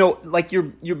 like your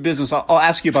business, I'll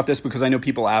ask you about this because I know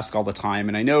people ask all the time.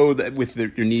 And I know that with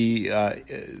your knee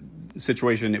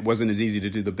situation, it wasn't as easy to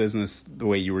do the business the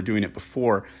way you were doing it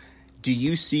before. Do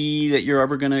you see that you're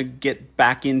ever going to get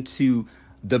back into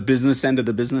the business end of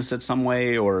the business at some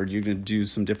way, or are you going to do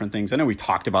some different things? I know we've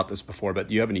talked about this before, but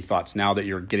do you have any thoughts now that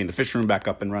you're getting the fish room back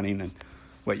up and running, and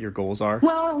what your goals are?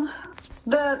 Well,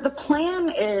 the plan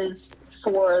is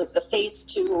for the phase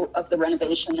 2 of the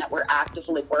renovation that we're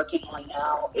actively working on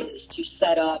now is to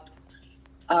set up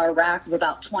a rack of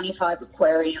about 25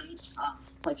 aquariums,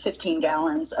 like 15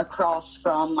 gallons across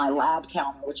from my lab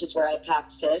counter, which is where I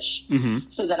pack fish,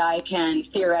 so that I can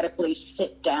theoretically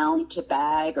sit down to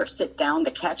bag or sit down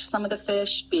to catch some of the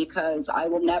fish, because I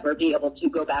will never be able to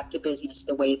go back to business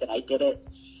the way that I did it.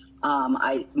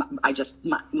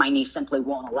 My knee simply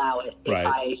won't allow it. Right. If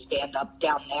I stand up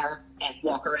down there and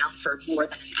walk around for more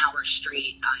than an hour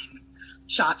straight, I'm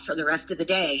shot for the rest of the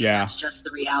day. Yeah. That's just the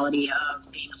reality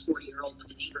of being a 40-year-old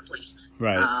with a knee replacement.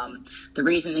 Right. The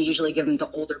reason they usually give them to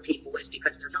older people is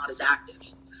because they're not as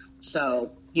active.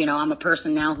 So, I'm a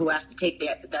person now who has to take the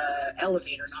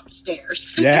elevator, not the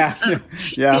stairs. Yeah. So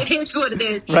yeah. It is what it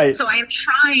is. Right. So I am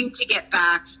trying to get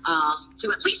back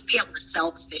to at least be able to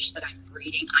sell the fish that I'm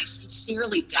breeding. I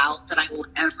sincerely doubt that I will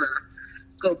ever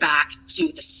go back to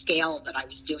the scale that I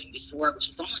was doing before, which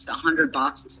was almost 100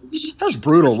 boxes a week. That was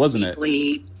brutal, wasn't it?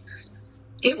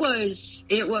 It was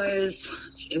a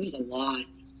lot,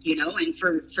 and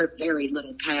for very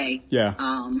little pay. Yeah.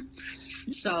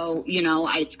 So,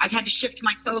 I've had to shift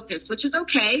my focus, which is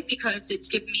okay because it's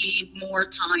given me more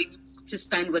time to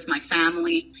spend with my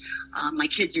family. My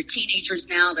kids are teenagers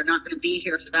now. They're not going to be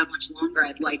here for that much longer.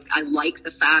 I like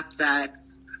the fact that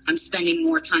I'm spending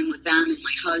more time with them and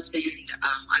my husband.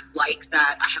 I like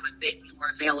that I have a bit more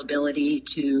availability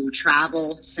to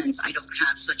travel since I don't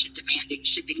have such a demanding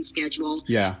shipping schedule.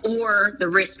 Yeah. Or the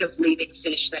risk of leaving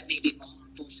fish that may be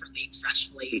vulnerable from being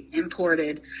freshly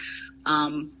imported.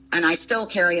 And I still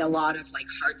carry a lot of like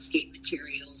hardscape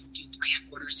materials and do plant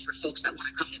orders for folks that want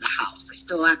to come to the house. I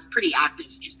still have pretty active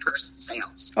in-person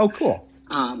sales. Oh, cool.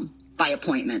 By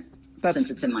appointment.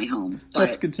 Since it's in my home. But,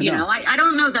 that's good to know. I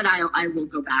don't know that I will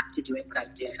go back to doing what I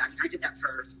did. I mean, I did that for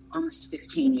almost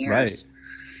 15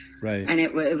 years. Right. And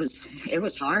it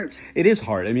was hard. It is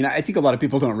hard. I mean, I think a lot of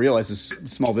people don't realize this,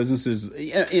 small businesses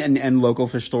and local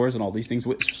fish stores and all these things,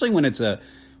 especially when it's a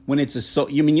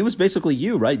it was basically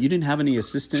you, right? You didn't have any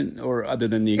assistant or other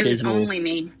than the occasional. It was only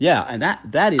me. Yeah, and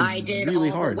that is I did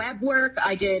really all hard. the web work.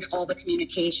 I did all the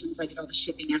communications. I did all the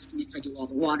shipping estimates. I do all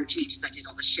the water changes. I did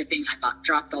all the shipping. I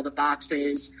dropped all the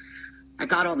boxes. I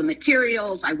got all the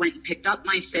materials. I went and picked up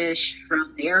my fish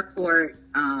from the airport.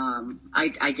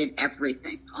 I did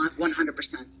everything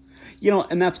 100%.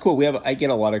 And that's cool. I get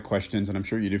a lot of questions, and I'm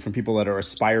sure you do, from people that are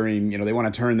aspiring. They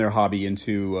want to turn their hobby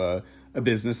into a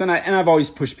business, and I've always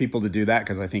pushed people to do that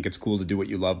because I think it's cool to do what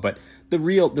you love. But the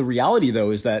reality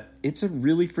though is that it's a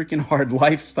really freaking hard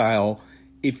lifestyle.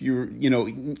 If you're,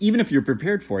 even if you're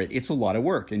prepared for it, it's a lot of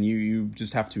work, and you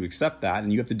just have to accept that,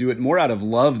 and you have to do it more out of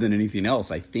love than anything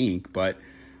else, I think. But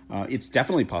it's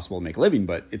definitely possible to make a living,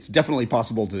 but it's definitely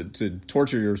possible to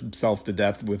torture yourself to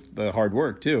death with the hard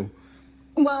work too.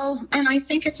 Well, and I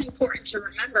think it's important to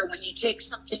remember when you take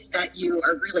something that you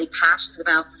are really passionate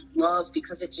about and love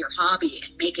because it's your hobby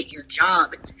and make it your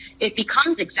job, it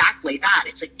becomes exactly that.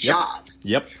 It's a job.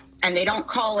 Yep. And they don't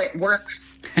call it work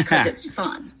because it's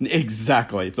fun.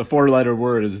 Exactly. It's a 4-letter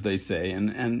word, as they say.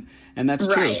 And that's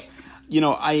right.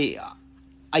 True.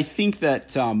 I think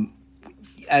that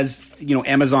as,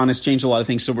 Amazon has changed a lot of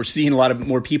things. So we're seeing a lot of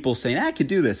more people saying, I can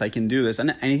do this. I can do this.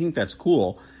 And I think that's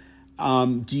cool.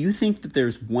 Do you think that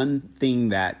there's one thing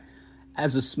that,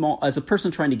 as a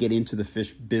person trying to get into the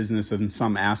fish business in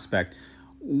some aspect,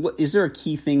 is there a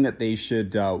key thing that they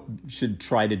should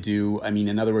try to do? I mean,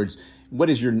 in other words,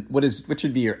 what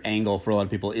should be your angle for a lot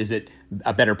of people? Is it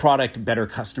a better product, better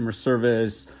customer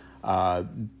service,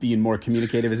 being more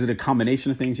communicative? Is it a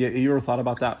combination of things? You ever thought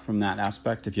about that from that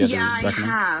aspect? If you I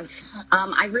have.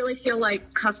 I really feel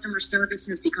like customer service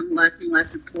has become less and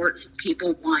less important.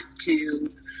 People want to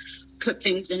put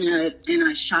things in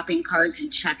a shopping cart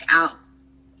and check out.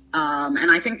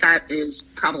 And I think that is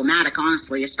problematic,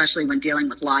 honestly, especially when dealing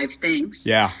with live things.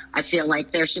 Yeah. I feel like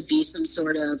there should be some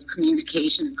sort of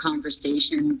communication and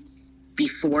conversation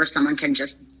before someone can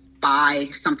just buy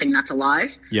something that's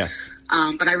alive. Yes.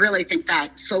 But I really think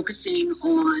that focusing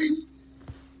on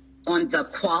the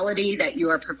quality that you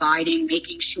are providing,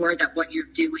 making sure that what you're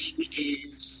doing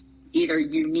is either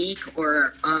unique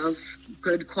or of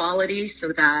good quality so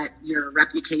that your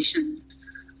reputation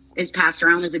is passed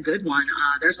around as a good one.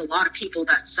 There's a lot of people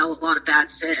that sell a lot of bad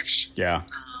fish. Yeah.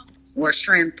 Or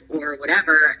shrimp or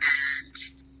whatever.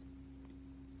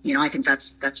 And, I think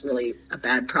that's really a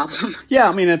bad problem. Yeah.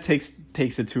 I mean, it takes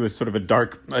it to a sort of a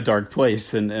dark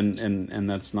place, and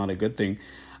that's not a good thing.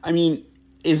 I mean,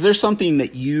 is there something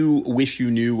that you wish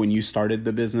you knew when you started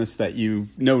the business that you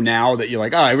know now that you're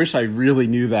like, I wish I really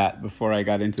knew that before I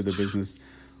got into the business?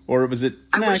 Or was it?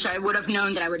 I wish I would have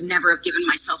known that I would never have given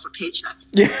myself a paycheck.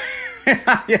 Yeah,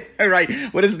 yeah, right.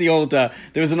 What is the old? There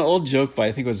was an old joke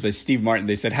I think it was by Steve Martin.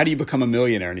 They said, "How do you become a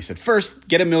millionaire?" And he said, "First,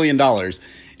 get $1 million."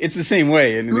 It's the same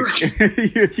way, and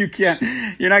right. you can't.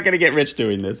 You're not going to get rich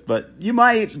doing this, but you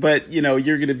might. But you're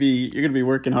going to be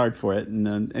working hard for it, and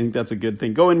I think that's a good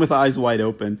thing. Go in with eyes wide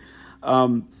open.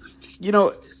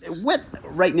 What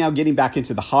right now, getting back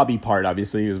into the hobby part,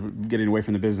 obviously, is getting away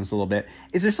from the business a little bit.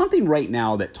 Is there something right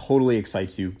now that totally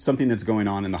excites you? Something that's going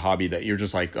on in the hobby that you're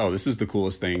just like, oh, this is the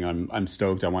coolest thing. I'm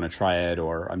stoked. I want to try it,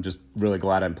 or I'm just really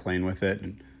glad I'm playing with it.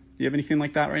 And do you have anything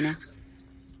like that right now?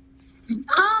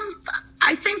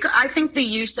 I think the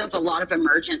use of a lot of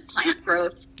emergent plant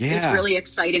growth is really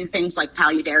exciting. Things like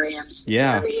paludariums,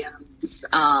 vivariums,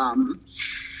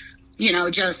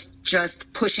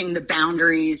 just pushing the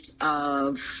boundaries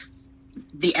of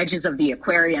the edges of the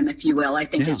aquarium, if you will, I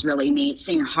think is really neat.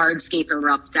 Seeing hardscape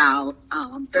erupt out.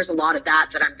 There's a lot of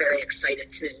that I'm very excited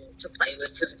to play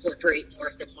with, to incorporate more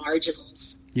of the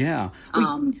marginals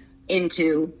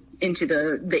into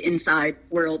the inside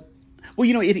world.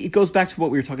 Well, it goes back to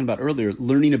what we were talking about earlier,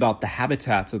 learning about the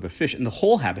habitats of the fish and the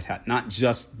whole habitat, not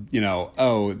just,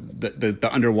 the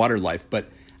underwater life, but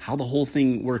how the whole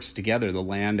thing works together, the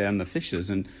land and the fishes.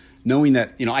 And knowing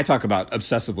that, I talk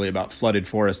obsessively about flooded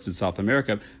forests in South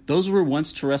America. Those were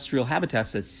once terrestrial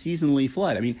habitats that seasonally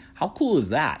flood. I mean, how cool is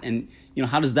that? And,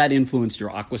 how does that influence your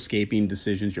aquascaping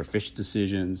decisions, your fish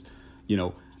decisions,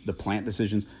 the plant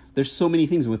decisions? There's so many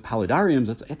things with paludariums.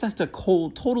 It's a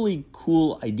totally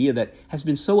cool idea that has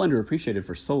been so underappreciated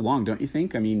for so long, don't you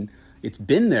think? I mean, it's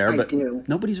been there, but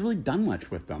nobody's really done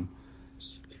much with them.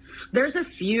 There's a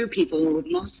few people,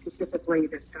 most specifically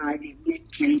this guy named Nick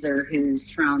Kinzer,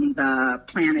 who's from the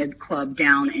Planted Club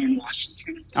down in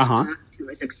Washington, who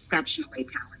is exceptionally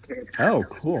talented. Oh,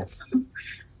 cool. Some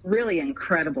really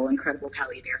incredible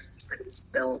paludariums that he's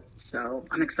built. So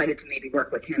I'm excited to maybe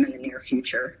work with him in the near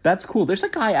future. That's cool. There's a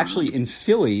guy actually in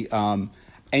Philly, and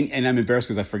I'm embarrassed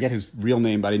because I forget his real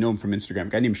name, but I know him from Instagram. A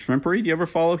guy named Shrimpery. Do you ever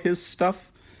follow his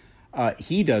stuff?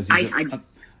 He does.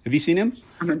 Have you seen him?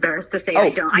 I'm embarrassed to say I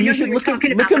don't. I know who you're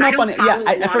talking about, but I don't follow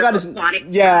I forgot his name.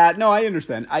 Yeah, no, I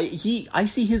understand. I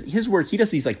see his work. He does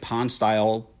these like pond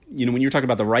style, when you're talking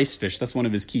about the rice fish, that's one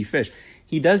of his key fish.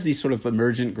 He does these sort of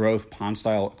emergent growth pond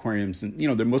style aquariums, and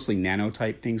they're mostly nano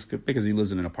type things because he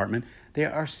lives in an apartment. They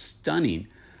are stunning.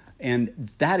 And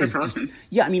that's awesome.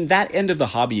 That end of the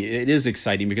hobby, it is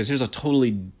exciting because there's a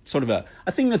totally sort of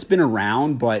a thing that's been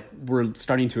around, but we're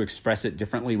starting to express it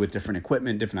differently with different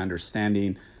equipment, different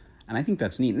understanding. And I think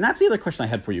that's neat. And that's the other question I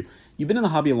had for you. You've been in the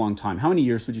hobby a long time. How many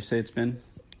years would you say it's been?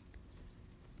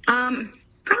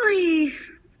 Probably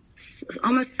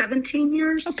almost 17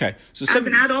 years. Okay. So as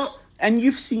an adult. And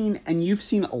you've seen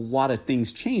a lot of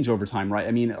things change over time, right?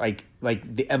 I mean, like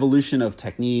the evolution of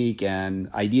technique and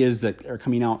ideas that are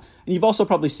coming out. And you've also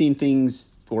probably seen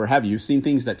things, or have you seen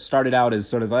things that started out as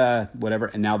sort of whatever,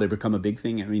 and now they become a big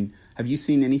thing? I mean, have you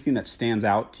seen anything that stands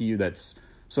out to you that's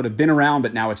sort of been around,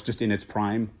 but now it's just in its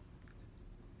prime?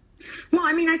 Well,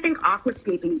 I think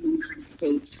aquascaping in the United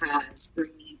States has really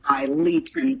by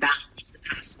leaps and bounds the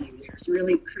past few years,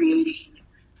 really creating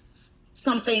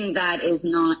something that is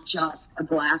not just a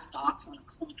glass box on a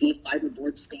clunky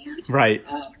fiberboard stand. Right.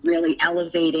 Really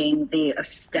elevating the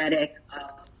aesthetic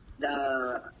of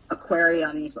the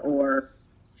aquariums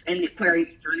and the aquarium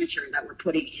furniture that we're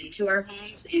putting into our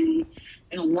homes. In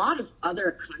a lot of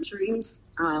other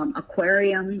countries,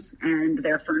 aquariums and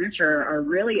their furniture are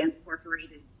really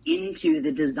incorporated into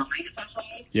the design of a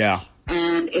home. Yeah.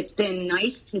 And it's been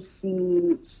nice to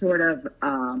see sort of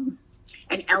an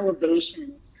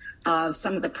elevation of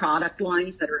some of the product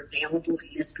lines that are available in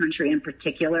this country in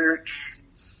particular, and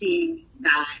seeing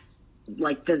that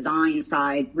like design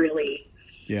side really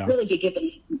be given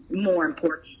more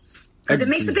importance, because it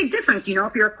makes a big difference.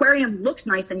 If your aquarium looks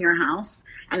nice in your house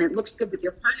and it looks good with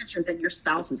your furniture, then your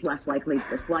spouse is less likely to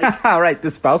dislike it. Right, the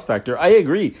spouse factor. I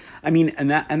agree. And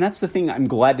that's the thing I'm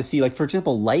glad to see. Like, for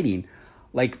example, lighting.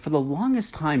 Like, for the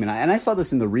longest time, and I saw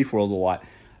this in the reef world a lot,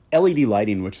 LED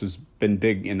lighting, which has been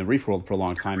big in the reef world for a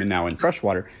long time and now in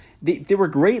freshwater, they were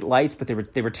great lights, but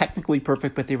they were technically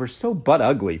perfect, but they were so butt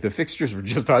ugly. The fixtures were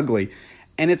just ugly.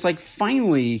 And it's like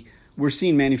finally we're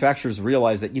seeing manufacturers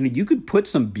realize that you could put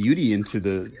some beauty into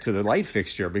the light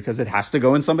fixture because it has to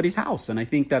go in somebody's huge. And I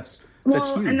think that's huge.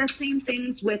 And the same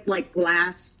things with like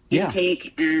glass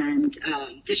intake and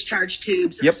discharge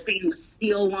tubes, or stainless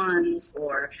steel ones,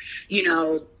 or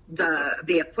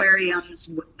the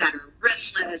aquariums that are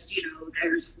rimless.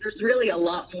 There's really a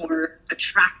lot more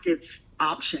attractive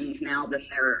options now than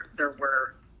there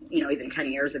were even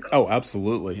 10 years ago. Oh,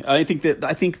 absolutely. I think that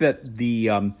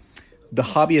the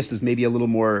hobbyist is maybe a little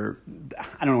more,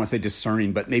 I don't want to say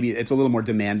discerning, but maybe it's a little more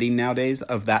demanding nowadays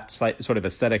of that sort of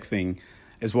aesthetic thing,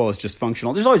 as well as just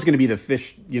functional. There's always going to be the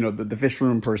fish, the fish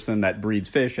room person that breeds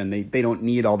fish, and they don't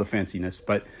need all the fanciness,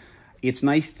 but it's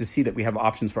nice to see that we have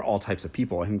options for all types of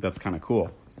people. I think that's kind of cool.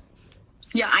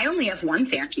 Yeah, I only have one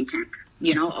fancy tank.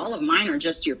 All of mine are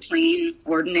just your plain,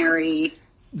 ordinary,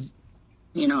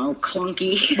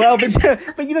 clunky. Well,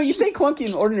 but you say clunky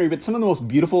and ordinary, but some of the most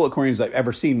beautiful aquariums I've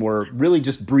ever seen were really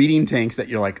just breeding tanks that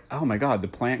you're like, oh my God, the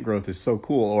plant growth is so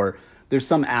cool, or there's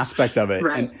some aspect of it.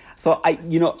 Right. And so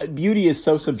beauty is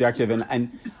so subjective,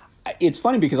 and it's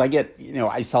funny because I get,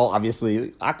 I sell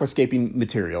obviously aquascaping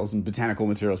materials and botanical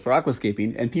materials for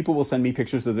aquascaping, and people will send me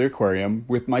pictures of their aquarium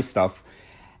with my stuff.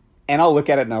 And I'll look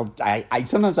at it, and I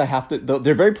sometimes I have to.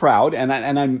 They're very proud, and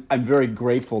I'm very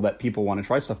grateful that people want to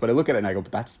try stuff. But I look at it and I go,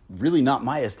 but that's really not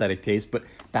my aesthetic taste. But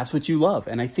that's what you love,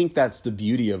 and I think that's the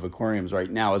beauty of aquariums right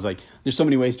now. Is like there's so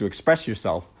many ways to express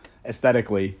yourself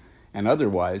aesthetically and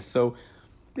otherwise. So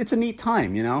it's a neat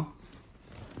time, And on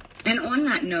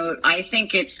that note, I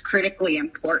think it's critically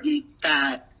important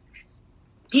that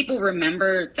people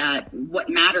remember that what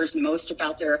matters most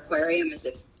about their aquarium is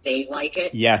if they like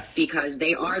it. Yes. Because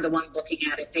they are the one looking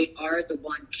at it. They are the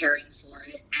one caring for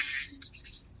it.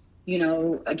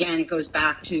 And, again, it goes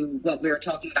back to what we were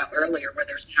talking about earlier, where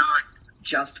there's not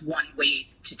just one way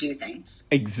to do things.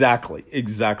 Exactly.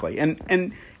 And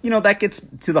that gets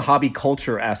to the hobby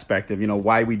culture aspect of,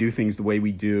 why we do things the way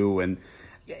we do. And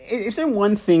is there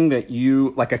one thing that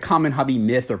you, like a common hobby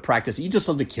myth or practice, you just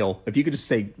love to kill? If you could just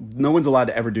say, no one's allowed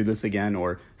to ever do this again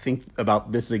or think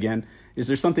about this again, is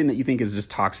there something that you think is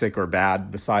just toxic or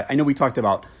bad beside? I know we talked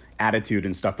about attitude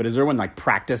and stuff, but is there one like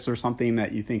practice or something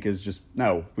that you think is just,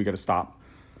 no, we got to stop?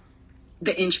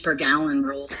 The inch per gallon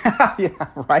rule. Yeah,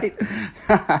 right?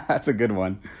 That's a good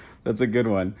one.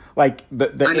 Like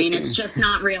it's just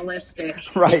not realistic.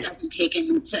 Right. It doesn't take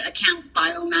into account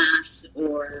biomass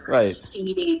or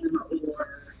feeding or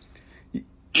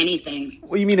anything.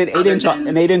 Well, you mean an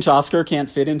 8-inch Oscar can't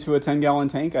fit into a 10-gallon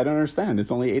tank? I don't understand.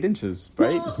 It's only 8 inches,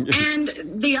 right? Well, and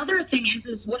the other thing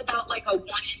is what about like a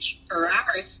 1-inch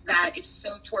Boraris that is so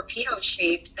torpedo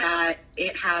shaped that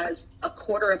it has a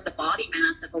quarter of the body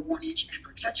mass of a 1-inch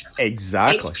Emperor Tetra?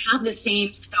 Exactly. They don't have the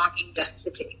same stocking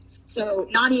density. So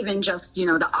not even just,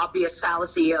 the obvious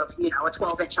fallacy of, a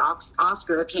 12-inch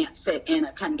Oscar can't fit in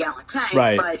a 10-gallon tank,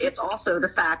 right. But it's also the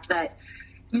fact that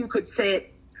you could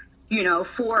fit, 4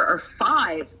 or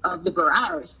 5 of the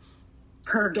Boraris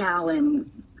per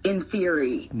gallon in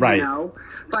theory, right.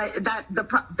 But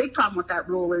the big problem with that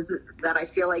rule is that I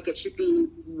feel like it should be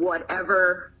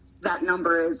whatever that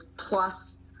number is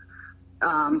plus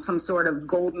some sort of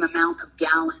golden amount of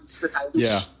gallons for dilution.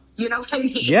 Yeah. You know what I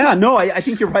mean? Yeah, no, I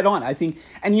think you're right on. I think,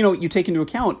 and you take into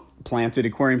account planted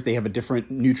aquariums, they have a different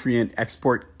nutrient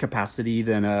export capacity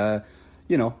than an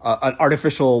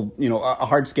artificial, a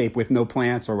hardscape with no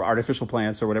plants or artificial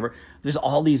plants or whatever. There's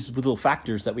all these little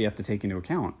factors that we have to take into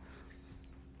account.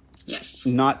 Yes.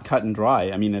 Not cut and dry.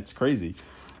 I mean, it's crazy.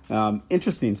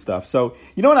 Interesting stuff. So,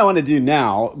 you know what I want to do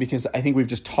now, because I think we've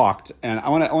just talked, and I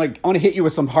want to hit you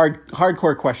with some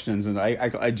hardcore questions, and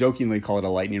I jokingly call it a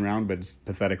lightning round, but it's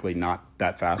pathetically not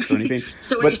that fast or anything.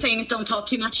 So what you're saying is don't talk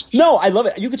too much? No, I love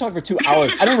it. You could talk for 2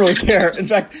 hours. I don't really care. In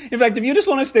fact, if you just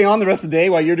want to stay on the rest of the day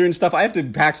while you're doing stuff, I have to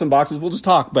pack some boxes. We'll just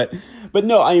talk. But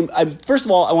no, I'm first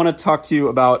of all, I want to talk to you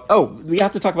about. Oh, we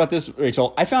have to talk about this,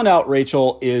 Rachel. I found out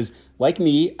Rachel is, like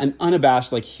me, an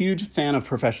unabashed, huge fan of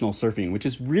professional surfing, which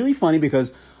is really funny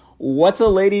because what's a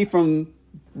lady from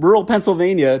rural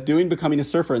Pennsylvania doing becoming a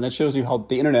surfer? And that shows you how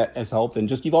the internet has helped, and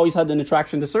just you've always had an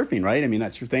attraction to surfing, right? I mean,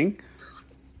 that's your thing.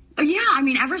 Yeah,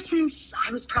 ever since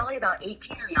I was probably about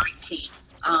 18 or 19,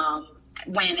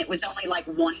 when it was only like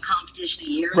one competition a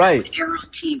year that would air on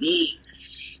TV,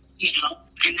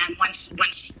 And then once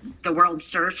the World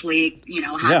Surf League,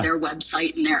 had their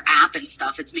website and their app and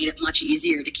stuff, it's made it much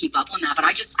easier to keep up on that. But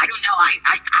I don't know.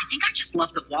 I think I just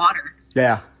love the water.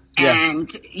 Yeah. And,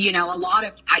 a lot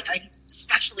of, I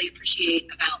especially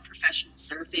appreciate about professional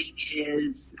surfing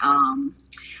is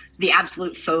the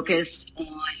absolute focus on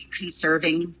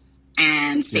conserving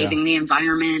and saving the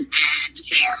environment, and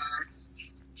their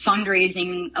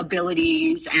fundraising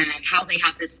abilities, and how they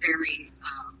have this very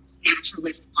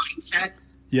naturalist mindset.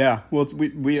 Yeah, well,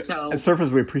 we as surfers,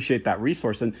 we appreciate that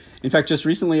resource. And in fact, just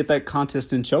recently at that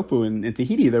contest in Chopu in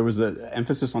Tahiti, there was an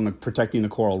emphasis on protecting the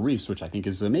coral reefs, which I think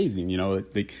is amazing.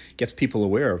 It gets people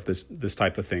aware of this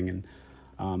type of thing, and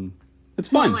it's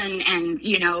fun. Well,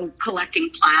 and collecting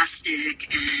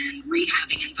plastic and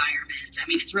rehabbing environments.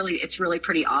 It's really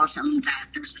pretty awesome that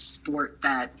there's a sport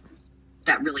that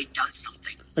really does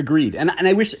something. Agreed. And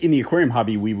I wish in the aquarium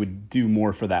hobby we would do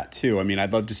more for that too.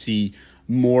 I'd love to see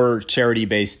more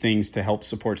charity-based things to help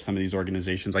support some of these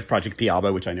organizations like Project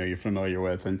Piaba, which I know you're familiar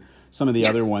with, and some of the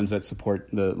other ones that support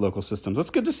the local systems. That's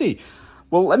good to see.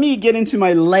 Well, let me get into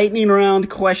my lightning round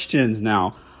questions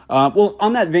now. Well,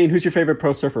 on that vein, who's your favorite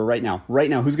pro surfer right now? Right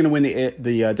now, who's going to win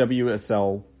the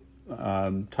WSL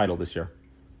title this year?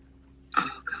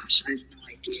 Oh, gosh, I have no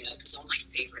idea, because all my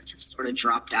favorites have sort of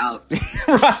dropped out.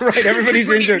 right. Everybody's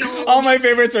injured. All my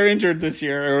favorites are injured this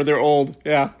year, or they're old.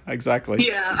 Yeah, exactly.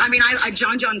 Yeah, I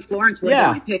John Florence was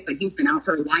my pick, but he's been out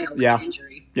for a while with an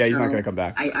injury. Yeah, he's not going to come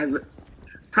back.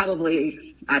 Probably,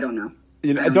 I don't know.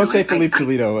 Don't say Felipe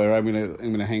Toledo, or I'm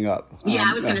gonna hang up. Yeah,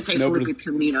 I was gonna say Felipe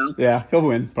Toledo. Yeah, he'll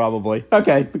win probably.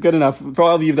 Okay, good enough. For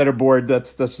all of you that are bored,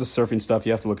 that's just surfing stuff.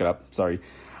 You have to look it up. Sorry.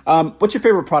 What's your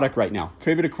favorite product right now?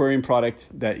 Favorite aquarium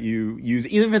product that you use,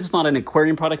 even if it's not an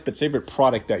aquarium product, but favorite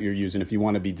product that you're using. If you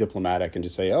want to be diplomatic and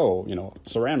just say,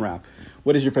 Saran wrap.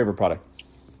 What is your favorite product?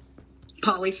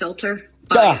 Polyfilter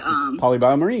by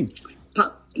Polybiomarine.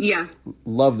 Yeah,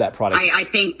 love that product. I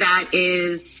think that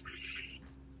is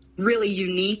really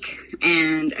unique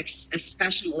and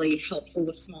especially helpful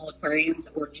with small aquariums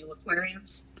or new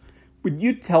aquariums. Would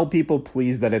you tell people,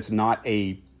 please, that it's not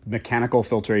a mechanical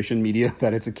filtration media,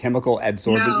 that it's a chemical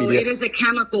adsorbent media? No, it is a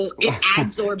chemical. It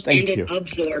adsorbs and it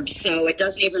absorbs, so it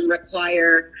doesn't even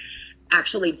require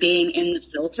actually being in the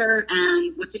filter.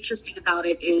 And what's interesting about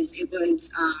it is it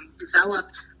was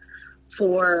developed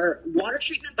for water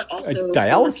treatment, but also for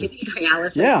kidney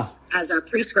dialysis as a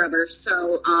pre-scrubber.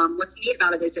 So what's neat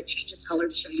about it is it changes color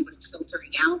to show you what it's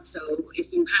filtering out. So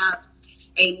if you have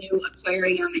a new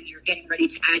aquarium and you're getting ready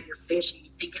to add your fish and you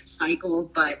think it's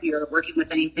cycled, but you're working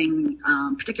with anything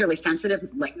particularly sensitive,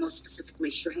 like most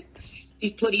specifically shrimp, if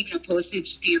you put even a postage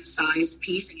stamp size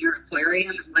piece in your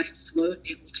aquarium and let it float,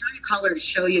 it will turn a color to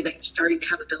show you that you're starting to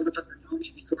have a buildup of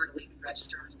ammonia before it'll even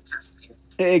register on the test kit.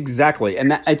 Exactly.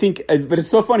 And I think, but it's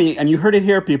so funny, and you heard it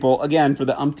here, people, again, for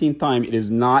the umpteenth time, it's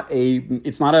not a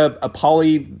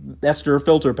polyester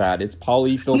filter pad. It's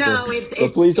polyfilter. No,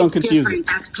 please don't confuse different.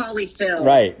 That's polyfill.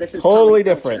 Right. This is totally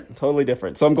different. Totally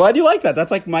different. So I'm glad you like that. That's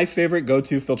like my favorite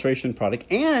go-to filtration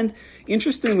product. And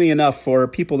interestingly enough, for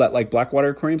people that like blackwater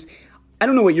aquariums, I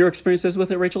don't know what your experience is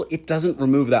with it, Rachel. It doesn't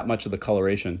remove that much of the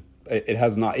coloration. It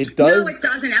has not. It does. No, it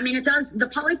doesn't. I mean, it does. The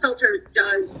polyfilter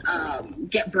does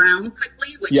get brown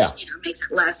quickly, which makes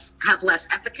it have less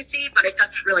efficacy, but it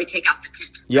doesn't really take out the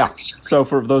tint. Yeah. So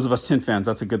for those of us tint fans,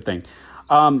 that's a good thing.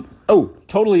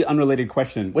 Totally unrelated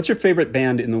question. What's your favorite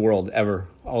band in the world ever,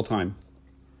 all time?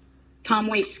 Tom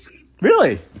Waits.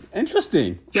 Really?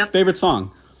 Interesting. Yep. Favorite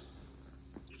song?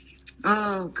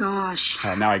 Oh, gosh.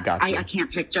 Now I got you. I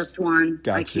can't pick just one.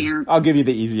 I can't. I'll give you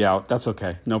the easy out. That's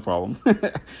okay. No problem.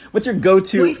 What's your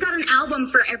go-to? Well, he's got an album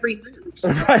for every mood. So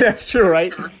right, that's true,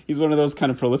 right? He's one of those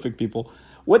kind of prolific people.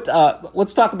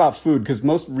 Let's talk about food, because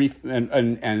most reef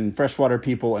and freshwater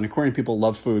people and aquarium people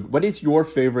love food. What is your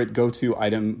favorite go-to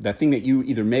item, that thing that you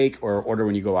either make or order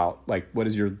when you go out? Like, what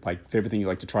is your favorite thing you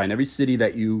like to try in every city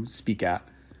that you speak at?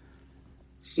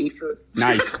 Seafood.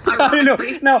 Nice. I know.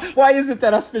 Now, why is it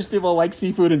that us fish people like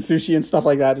seafood and sushi and stuff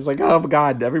like that? It's like, oh,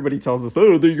 God, everybody tells us,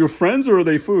 oh, are they your friends or are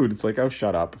they food? It's like, oh,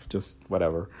 shut up. Just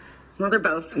whatever. Well, they're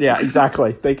both. Yeah,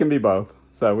 exactly. They can be both.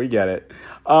 So we get it.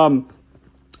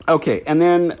 Okay. And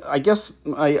then I guess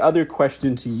my other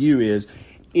question to you is,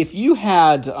 if you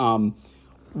had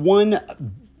one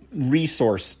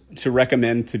resource to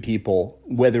recommend to people,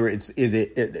 whether is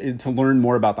it to learn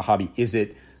more about the hobby, is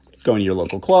it going to your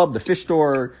local club, the fish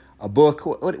store, a book?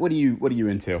 What are you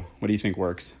into? What do you think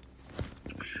works?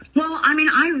 Well, I mean,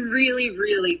 I really,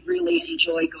 really, really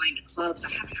enjoy going to clubs.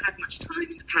 I haven't had much time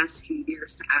in the past few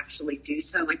years to actually do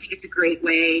so. I think it's a great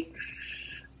way,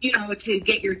 to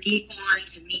get your geek on,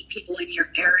 to meet people in your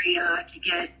area, to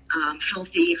get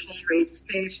healthy, home-raised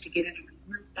fish, to get into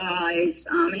group buys.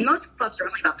 And most clubs are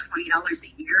only about $20 a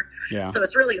year. Yeah. So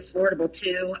it's really affordable,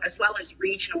 too, as well as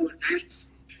regional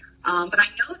events. But I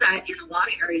know that in a lot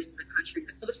of areas of the country,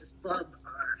 the closest club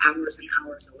are hours and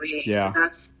hours away. Yeah. So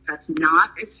that's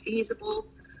not as feasible.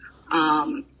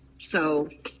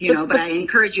 But I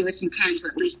encourage you, if you can, to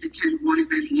at least attend one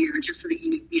event a year, just so that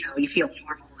you feel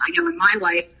normal. I know in my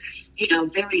life,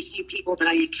 very few people that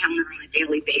I encounter on a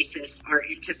daily basis are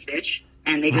into fish,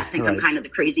 and they just think I'm kind of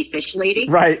the crazy fish lady.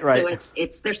 Right. So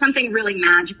there's something really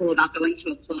magical about going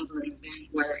to a club or an event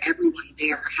where everyone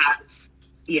there has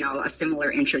a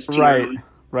similar interest to your own.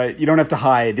 Right. You don't have to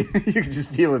hide. You can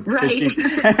just feel it. Right.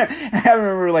 I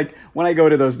remember when I go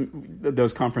to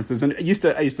those conferences, and I used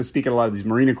to speak at a lot of these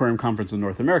marine aquarium conferences in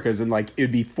North America, and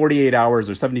it'd be 48 hours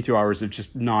or 72 hours of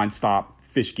just nonstop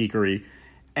fish geekery.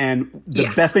 And the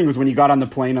best thing was when you got on the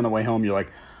plane on the way home, you're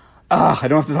like, I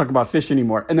don't have to talk about fish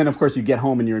anymore. And then, of course, you get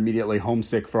home and you're immediately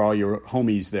homesick for all your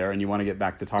homies there, and you want to get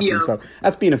back to talking. Yeah. So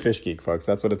that's being a fish geek, folks.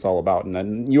 That's what it's all about.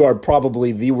 And you are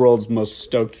probably the world's most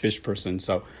stoked fish person.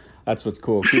 So that's what's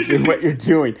cool. Keep doing what you're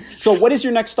doing. So what is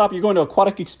your next stop? You're going to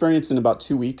Aquatic Experience in about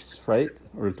 2 weeks, right?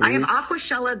 Or 3 weeks? I have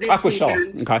Aquashella this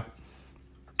weekend. Okay.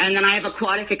 And then I have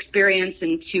Aquatic Experience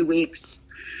in 2 weeks.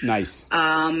 Nice.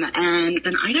 And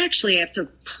then I'd actually have to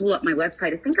pull up my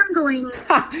website. I think I'm going.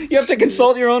 You have to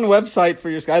consult your own website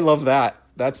for your. I love that.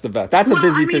 That's the best. That's a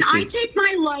busy. I take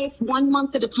my life 1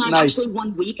 month at a time, Nice. actually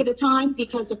 1 week at a time,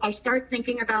 because if I start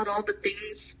thinking about all the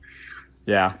things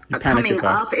Yeah, you panic coming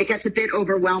attack. up, it gets a bit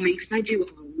overwhelming because I do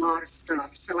a lot of stuff.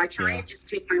 So I try Yeah. and just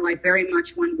take my life very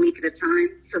much 1 week at a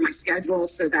time for my schedule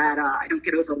so that I don't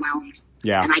get overwhelmed.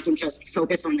 Yeah. And I can just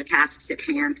focus on the tasks at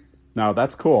hand. No,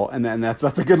 that's cool, and that's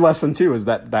a good lesson too. Is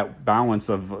that balance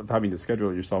of having to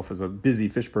schedule yourself as a busy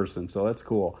fish person? So that's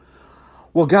cool.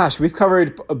 Well, gosh, we've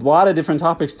covered a lot of different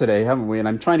topics today, haven't we? And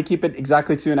I'm trying to keep it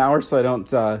exactly to an hour so I don't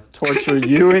torture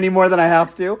you any more than I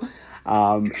have to.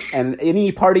 And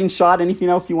any parting shot, anything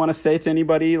else you want to say to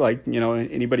anybody? Like,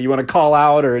 anybody you want to call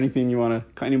out, or anybody you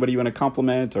want to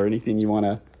compliment, or anything you want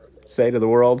to say to the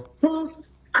world? Well,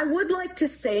 I would like to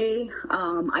say,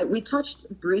 we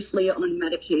touched briefly on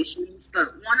medications, but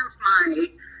one of my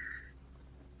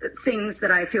things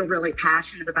that I feel really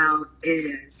passionate about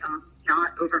is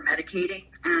not over-medicating.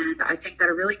 And I think that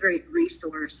a really great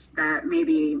resource that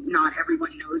maybe not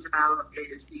everyone knows about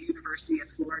is the University of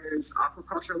Florida's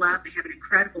Aquaculture Lab. They have an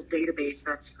incredible database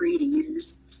that's free to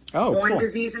use on cool.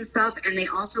 disease and stuff. And they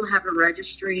also have a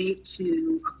registry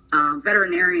to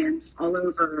veterinarians all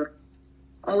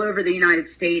over the United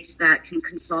States that can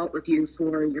consult with you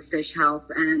for your fish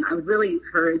health. And I would really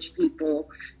encourage people,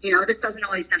 this doesn't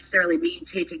always necessarily mean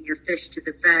taking your fish to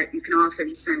the vet. You can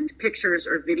often send pictures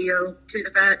or video to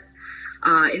the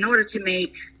vet in order to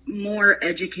make more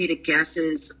educated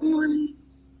guesses on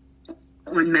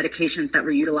medications that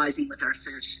we're utilizing with our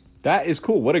fish. That is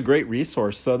cool. What a great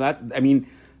resource. So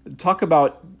talk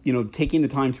about, taking the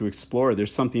time to explore.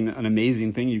 There's an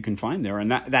amazing thing you can find there.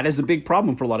 And that is a big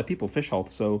problem for a lot of people, fish health.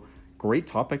 So great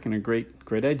topic and a great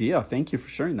idea. Thank you for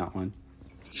sharing that one.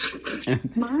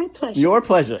 My pleasure. Your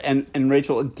pleasure. And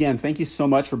Rachel, again, thank you so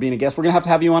much for being a guest. We're going to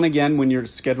have you on again when your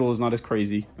schedule is not as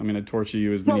crazy. I'm going to torture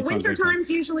you as many times. Well, winter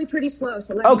time's usually pretty slow.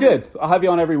 So good. I'll have you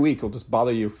on every week. I'll just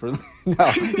bother you for no.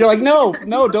 You're like,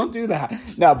 no, don't do that.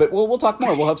 No, but we'll talk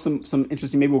more. We'll have some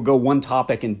interesting. Maybe we'll go one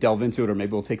topic and delve into it, or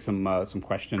maybe we'll take some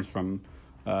questions from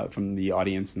the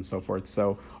audience and so forth.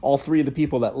 So all three of the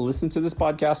people that listen to this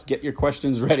podcast, get your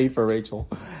questions ready for Rachel.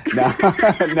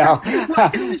 Now, well, I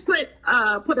can always put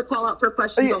a call out for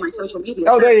questions on my social media.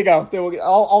 Oh, there you go. There will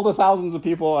all the thousands of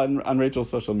people on Rachel's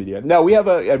social media. No, we have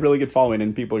a really good following,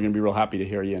 and people are going to be real happy to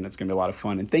hear you, and it's going to be a lot of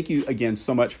fun. And thank you again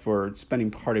so much for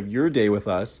spending part of your day with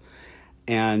us.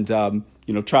 And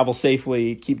travel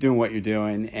safely. Keep doing what you're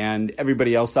doing, and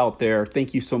everybody else out there,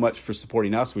 thank you so much for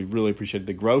supporting us. We really appreciate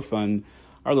the growth on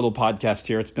our little podcast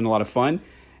here. It's been a lot of fun,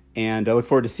 and I look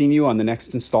forward to seeing you on the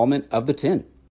next installment of The Tint.